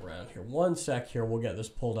all the way around here. One sec here. We'll get this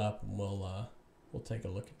pulled up and we'll take a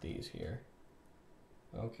look at these here.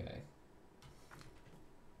 Okay.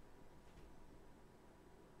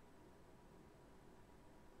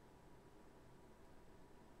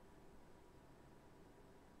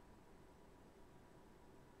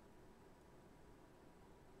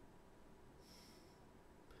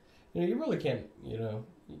 You know, you really can't, you know,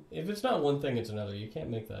 if it's not one thing, it's another. You can't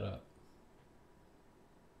make that up.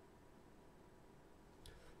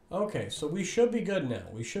 Okay, so we should be good now.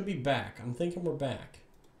 We should be back. I'm thinking we're back.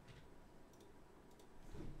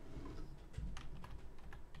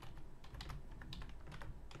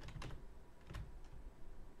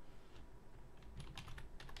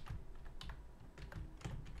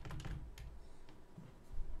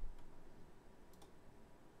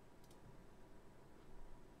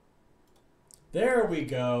 There we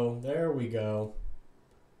go. There we go.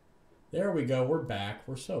 There we go. We're back.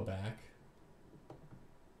 We're so back.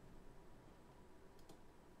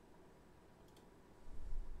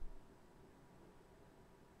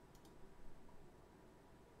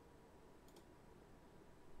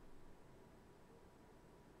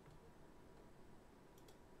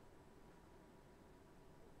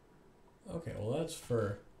 Okay, well that's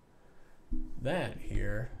for that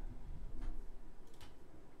here.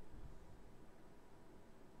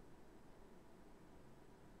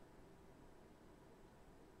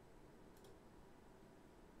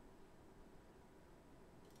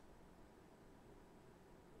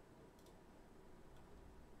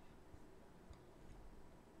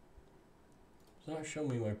 It's not showing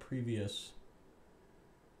me my previous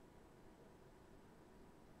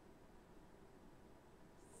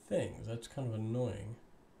things. That's kind of annoying.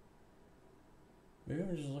 Maybe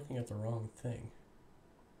I'm just looking at the wrong thing.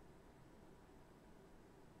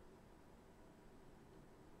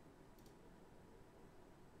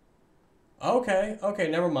 Okay, okay,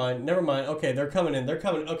 never mind, never mind. Okay, they're coming in, they're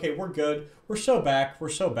coming. Okay, we're good. We're so back,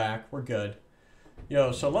 we're good.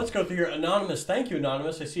 Yo, so let's go through here. Anonymous, thank you,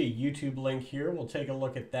 Anonymous. I see a YouTube link here. We'll take a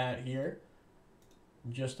look at that here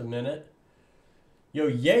in just a minute. Yo,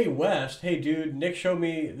 Yay West. Hey, dude, Nick showed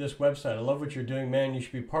me this website. I love what you're doing, man. You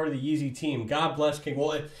should be part of the Yeezy team. God bless King.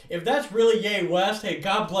 Well, if that's really Yay West, hey,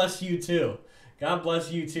 God bless you too. God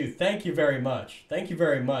bless you too. Thank you very much. Thank you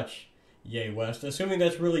very much. Yay West. Assuming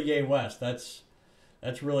that's really Yay West. That's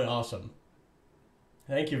really awesome.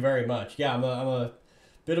 Thank you very much. Yeah, I'm a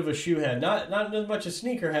bit of a shoe head. Not as much a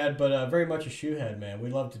sneaker head, but very much a shoe head, man. We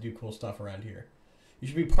love to do cool stuff around here. You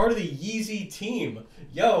should be part of the Yeezy team.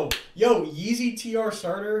 Yo, Yeezy TR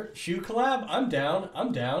starter shoe collab. I'm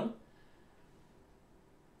down.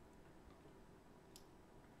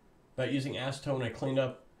 About using acetone, I cleaned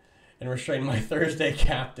up and restrained my Thursday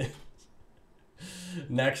captain.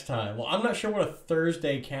 Next time. Well, I'm not sure what a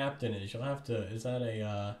Thursday captain is. You'll have to. Is that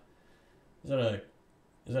a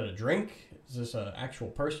drink? Is this an actual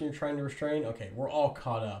person you're trying to restrain? Okay, we're all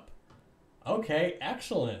caught up. Okay,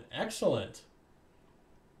 excellent.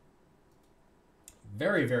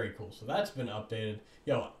 Very, very cool. So that's been updated.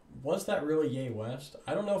 Yo, was that really Yay West?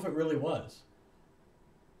 I don't know if it really was.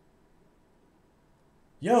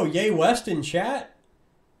 Yo, Yay West in chat?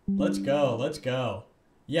 Let's go.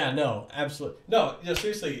 Yeah, no, absolutely. No,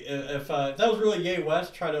 seriously, if that was really Yay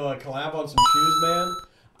West trying to collab on some shoes, man,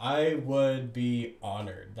 I would be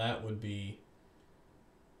honored. That would be,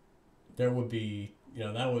 that would be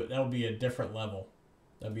a different level.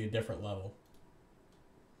 That'd be a different level.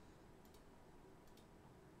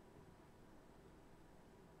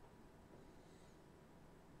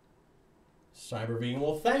 Cyber Vegan.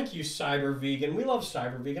 Well, thank you, Cyber Vegan. We love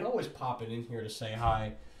Cyber Vegan. Always popping in here to say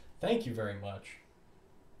hi. Thank you very much.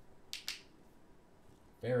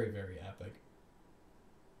 Very, very epic.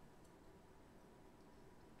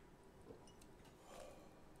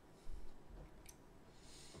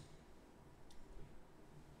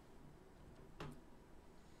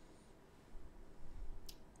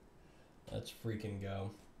 Let's freaking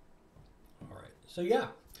go. All right. So yeah,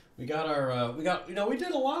 we got our we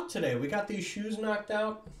did a lot today. We got these shoes knocked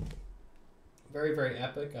out. Very, very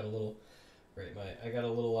epic. Got a little I got a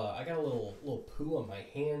little poo on my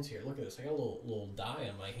hands here. Look at this. I got a little dye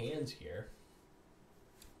on my hands here.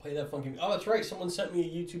 Play that funky. Oh, that's right. Someone sent me a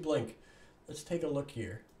YouTube link. Let's take a look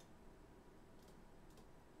here.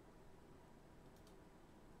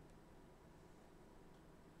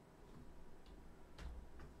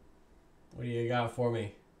 What do you got for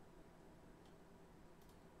me?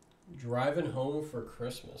 Driving home for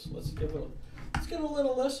Christmas. Let's give a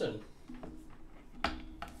little listen.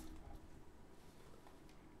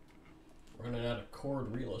 Running out of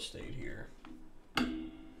cord real estate here. So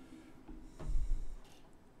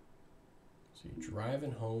you're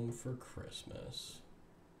driving home for Christmas.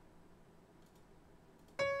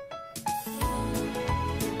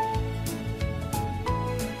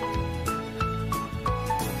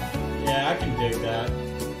 Yeah, I can dig that.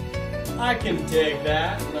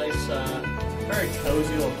 Nice, very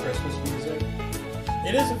cozy little Christmas music.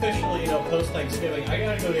 It is officially, post-Thanksgiving. I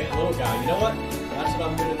gotta go get Little Guy. You know what? That's what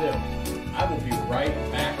I'm gonna do. I will be right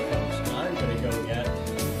back, folks. I'm going to go get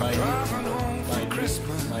my new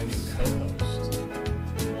co-host.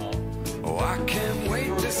 Well, I can't wait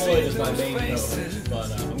to see Floyd is my main faces.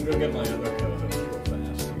 co-host, but I'm going to get my other co-host real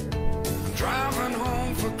fast here. Driving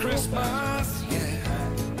home for Christmas, yeah.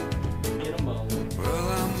 In a moment. Well,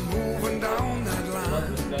 I'm moving down that Love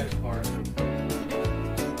line, this next part.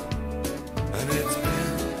 and it's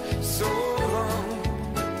been so long.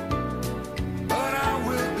 But I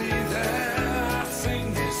will be there. I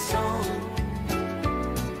sing this song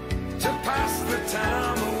to pass the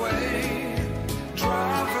time away.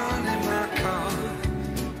 Driving in my car,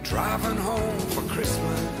 driving home for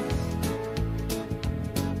Christmas.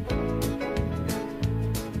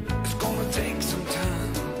 It's gonna take some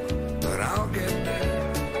time, but I'll get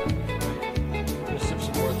there. I'm going to sip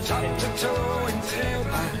some more of this Top cake. to toe and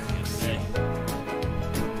tailbacks.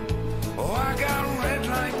 Oh, I got red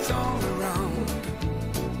lights all around.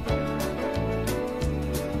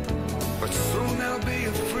 But soon there'll be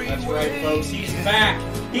a freeway. That's right, folks. He's back.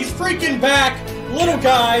 He's freaking back. Little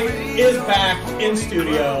Guy is back in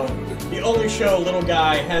studio. The only show Little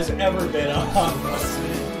Guy has ever been on.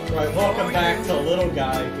 Right, welcome back to Little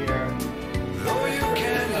Guy here. Though you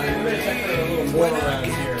can't I'm going to check for a little more around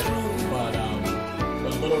here,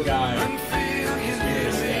 but Little Guy feel is his here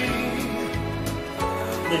to stay.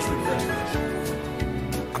 At least for Christmas.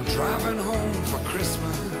 I'm driving home for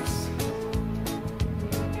Christmas.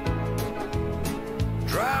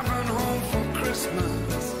 Driving home for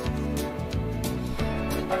Christmas.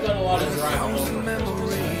 thousand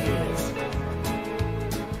memories.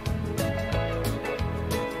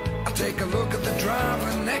 I take a look at the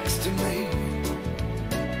driver next to me.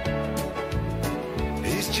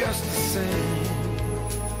 He's just the same,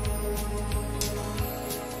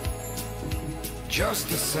 just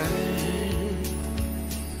the same.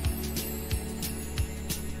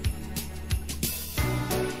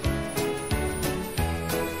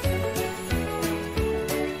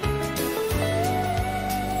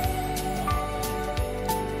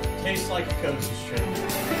 Tastes like a cozy string.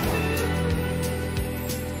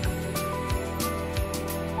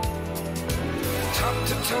 Top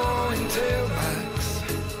to toe in tailbacks.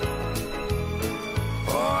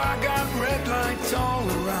 Oh, I got red lights all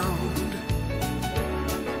around.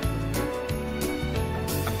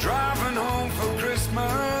 I'm driving home for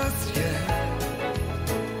Christmas, yeah.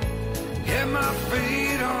 Get my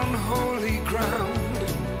feet on holy ground.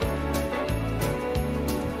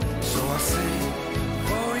 So I sing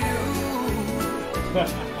for you.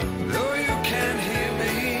 Though you can't hear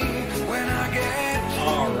me when I get you.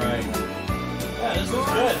 All right. Yeah, this is Oh, I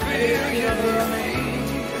good. feel you near me.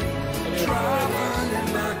 Driving in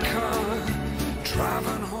my car,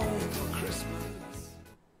 driving home for Christmas.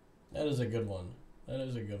 That is a good one. That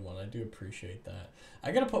is a good one. I do appreciate that.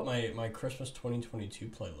 I gotta put my Christmas 2022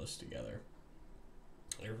 playlist together.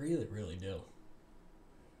 I really, really do.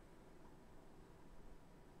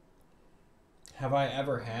 Have I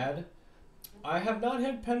ever had? I have not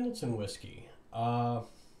had Pendleton whiskey.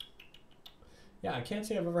 Yeah, I can't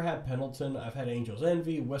say I've ever had Pendleton. I've had Angel's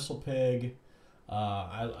Envy, Whistle Pig.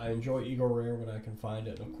 I enjoy Eagle Rare when I can find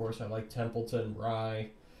it. And of course, I like Templeton Rye.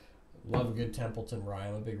 Love a good Templeton Rye.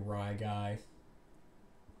 I'm a big rye guy.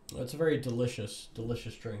 It's a very delicious,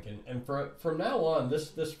 delicious drink. And from now on,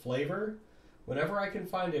 this flavor, whenever I can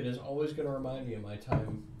find it, is always going to remind me of my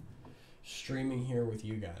time streaming here with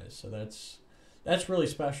you guys. So that's really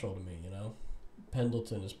special to me, you know.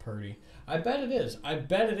 Pendleton is purdy. I bet it is. I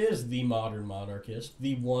bet it is the modern monarchist.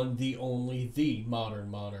 The one, the only, the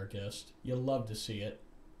modern monarchist. You'll love to see it.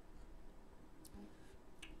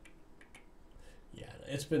 Yeah,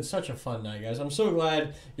 it's been such a fun night, guys. I'm so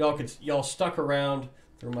glad y'all stuck around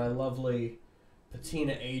through my lovely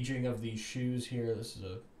patina aging of these shoes here. This is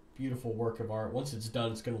a beautiful work of art. Once it's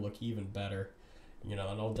done, it's going to look even better. You know,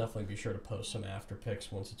 and I'll definitely be sure to post some after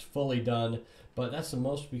pics once it's fully done. But that's the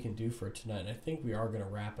most we can do for tonight. And I think we are going to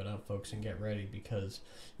wrap it up, folks, and get ready because,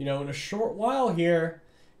 you know, in a short while here,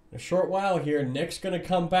 Nick's going to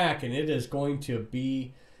come back, and it's going to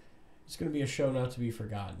be a show not to be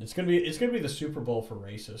forgotten. It's going to be the Super Bowl for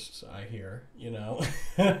racists, I hear, you know.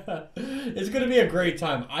 It's going to be a great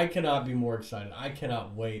time. I cannot be more excited. I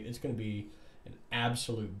cannot wait. It's going to be an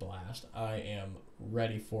absolute blast. I am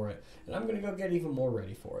ready for it, and I'm going to go get even more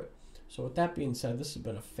ready for it. So with that being said, this has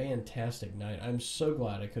been a fantastic night. I'm so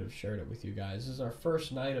glad I could have shared it with you guys. This is our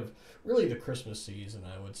first night of really the Christmas season,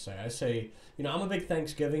 I would say. You know, I'm a big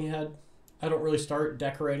Thanksgiving head. I don't really start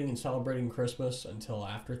decorating and celebrating Christmas until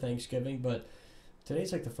after Thanksgiving, but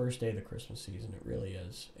today's like the first day of the Christmas season. It really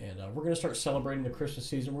is. And we're going to start celebrating the Christmas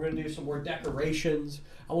season. We're going to do some more decorations.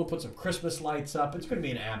 I want to put some Christmas lights up. It's going to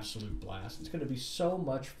be an absolute blast. It's going to be so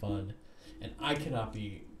much fun. And I cannot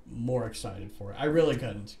be more excited for it. I really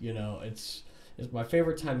couldn't. You know, it's my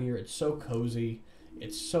favorite time of year. It's so cozy.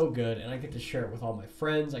 It's so good. And I get to share it with all my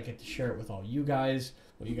friends. I get to share it with all you guys.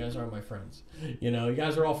 Well, you guys are my friends. You know, you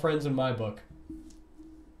guys are all friends in my book.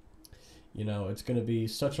 You know, it's going to be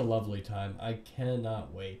such a lovely time. I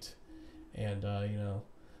cannot wait. And, you know,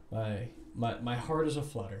 my heart is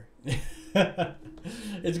aflutter.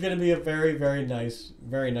 It's going to be a very, very nice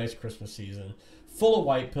Christmas season. Full of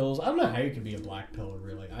white pills. I don't know how you can be a black pillar,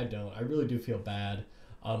 really. I don't. I really do feel bad.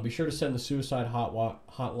 Be sure to send the suicide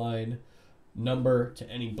hotline number to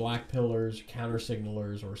any black pillars, counter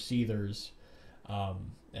signalers, or seethers,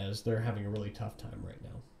 as they're having a really tough time right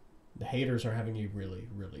now. The haters are having a really,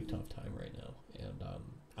 really tough time right now, and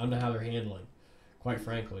I don't know how they're handling. Quite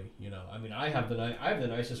frankly, you know, I mean, I have the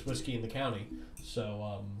nicest whiskey in the county,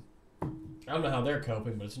 so I don't know how they're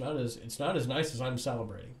coping, but it's not as nice as I'm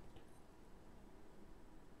celebrating.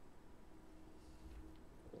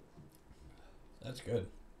 That's good.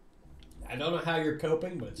 I don't know how you're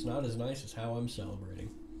coping, but it's not as nice as how I'm celebrating.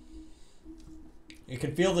 You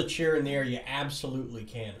can feel the cheer in the air. You absolutely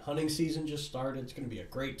can. Hunting season just started. It's going to be a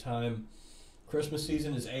great time. Christmas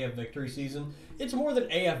season is AF victory season. It's more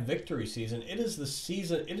than AF victory season. It is the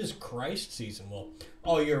season. It is Christ season. Well,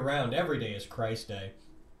 all year round, every day is Christ Day.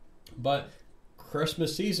 But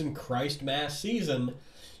Christmas season, Christ Mass season,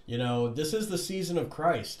 you know, this is the season of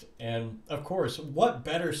Christ. And, of course, what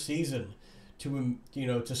better season to, you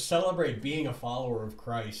know, to celebrate being a follower of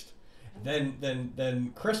Christ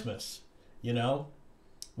than Christmas, you know?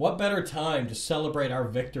 What better time to celebrate our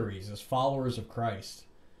victories as followers of Christ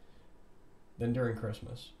than during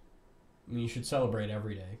Christmas? I mean, you should celebrate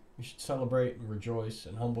every day. You should celebrate and rejoice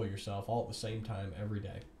and humble yourself all at the same time every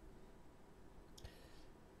day.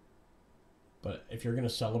 But if you're going to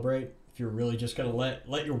celebrate, if you're really just going to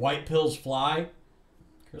let your white pills fly,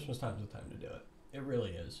 Christmas time's the time to do it. It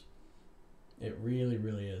really is. It really,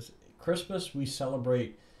 really is. Christmas, we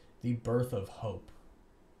celebrate the birth of hope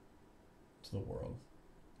to the world,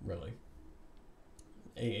 really.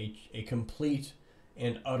 A complete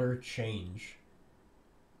and utter change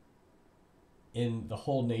in the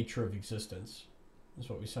whole nature of existence is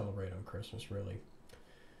what we celebrate on Christmas, really.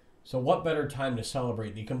 So what better time to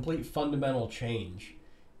celebrate the complete fundamental change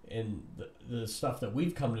in the stuff that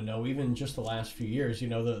we've come to know, even just the last few years. You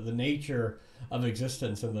know, the nature of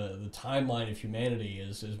existence and the timeline of humanity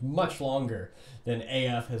is much longer than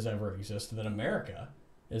AF has ever existed, than America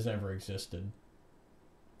has ever existed.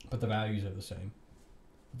 But the values are the same.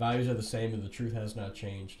 The values are the same and the truth has not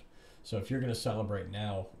changed. So if you're going to celebrate,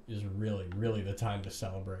 now is really, really the time to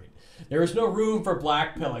celebrate. There is no room for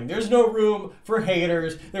blackpilling. There's no room for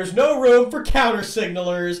haters. There's no room for counter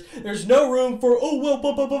signalers. There's no room for, oh, well,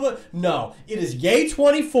 blah, blah, blah, blah. No, it is Yay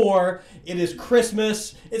 24. It is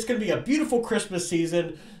Christmas. It's going to be a beautiful Christmas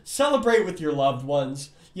season. Celebrate with your loved ones.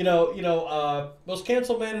 Most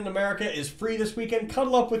Canceled Man in America is free this weekend.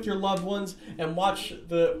 Cuddle up with your loved ones and watch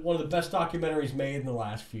one of the best documentaries made in the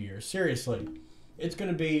last few years. Seriously, it's going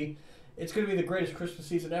to be the greatest Christmas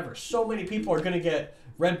season ever. So many people are going to get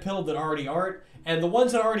red pilled that already aren't, and the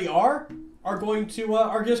ones that already are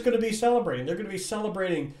just going to be celebrating. They're going to be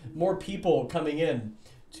celebrating more people coming in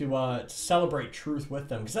to celebrate truth with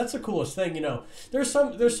them, because that's the coolest thing. You know, there's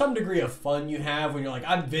some degree of fun you have when you're like,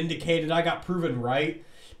 I'm vindicated, I got proven right.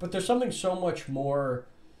 But there's something so much more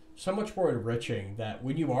enriching that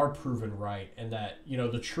when you are proven right, and that, you know,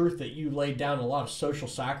 the truth that you laid down a lot of social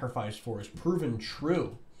sacrifice for is proven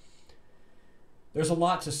true. There's a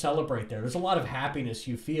lot to celebrate there. There's a lot of happiness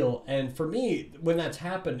you feel. And for me, when that's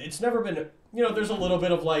happened, it's never been, you know, there's a little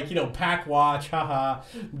bit of like, you know, pack watch, haha,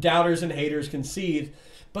 doubters and haters concede.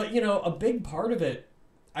 But, you know, a big part of it,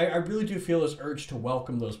 I really do feel this urge to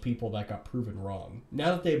welcome those people that got proven wrong.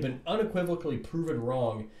 Now that they've been unequivocally proven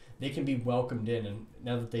wrong, they can be welcomed in, and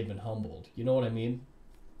now that they've been humbled. You know what I mean?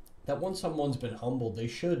 That once someone's been humbled, they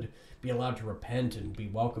should be allowed to repent and be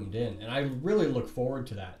welcomed in. And I really look forward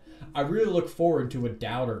to that. I really look forward to a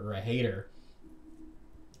doubter or a hater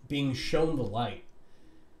being shown the light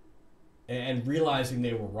and realizing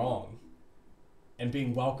they were wrong and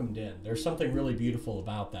being welcomed in. There's something really beautiful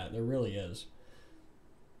about that. There really is.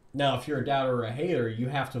 Now, if you're a doubter or a hater, you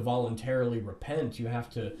have to voluntarily repent. You have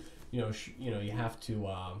to, you have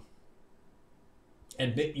to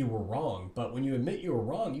admit you were wrong. But when you admit you were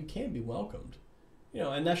wrong, you can be welcomed. You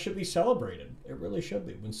know, and that should be celebrated. It really should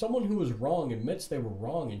be. When someone who was wrong admits they were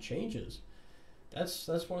wrong and changes, that's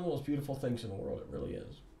one of the most beautiful things in the world. It really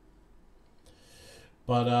is.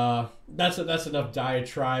 But that's enough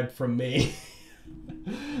diatribe from me.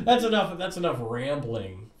 That's enough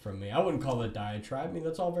rambling from me. I wouldn't call it diatribe. I mean,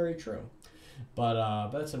 that's all very true. But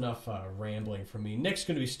that's enough rambling from me. Nick's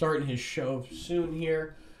going to be starting his show soon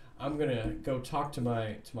here. I'm going to go talk to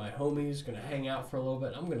my homies, going to hang out for a little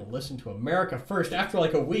bit. I'm going to listen to America First. After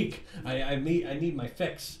like a week, I need my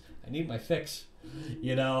fix. I need my fix.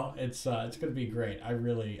 You know, it's going to be great.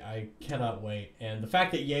 I cannot wait. And the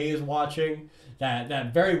fact that Ye is watching,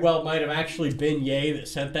 that very well might have actually been Ye that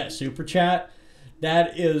sent that super chat.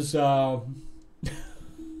 That is,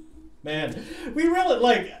 man, we really,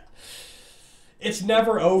 like, it's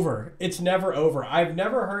never over. It's never over. I've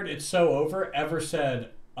never heard "it's so over" ever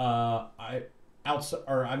said, I've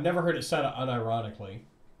never heard it said unironically.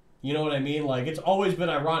 You know what I mean? Like, it's always been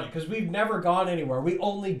ironic because we've never gone anywhere. We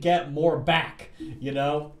only get more back. You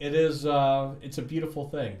know, it is. It's a beautiful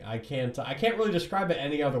thing. I can't really describe it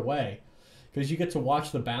any other way, because you get to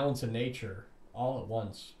watch the balance in nature all at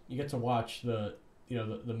once. You get to watch the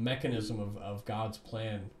mechanism of God's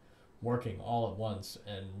plan working all at once.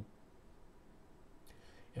 And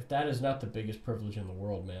if that is not the biggest privilege in the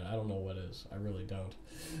world, man, I don't know what is. I really don't.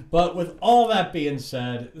 But with all that being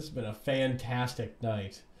said, this has been a fantastic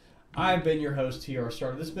night. I've been your host, TR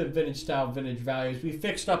Starter. This has been Vintage Style, Vintage Values. We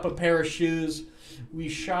fixed up a pair of shoes. We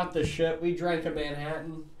shot the ship. We drank a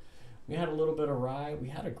Manhattan. We had a little bit of rye. We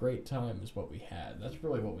had a great time is what we had. That's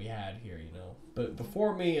really what we had here, you know. But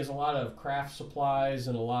before me is a lot of craft supplies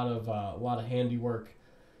and a lot of handiwork.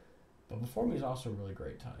 But before me is also a really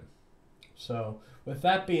great time. So with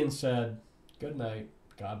that being said, good night,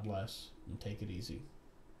 God bless, and take it easy.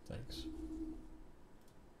 Thanks.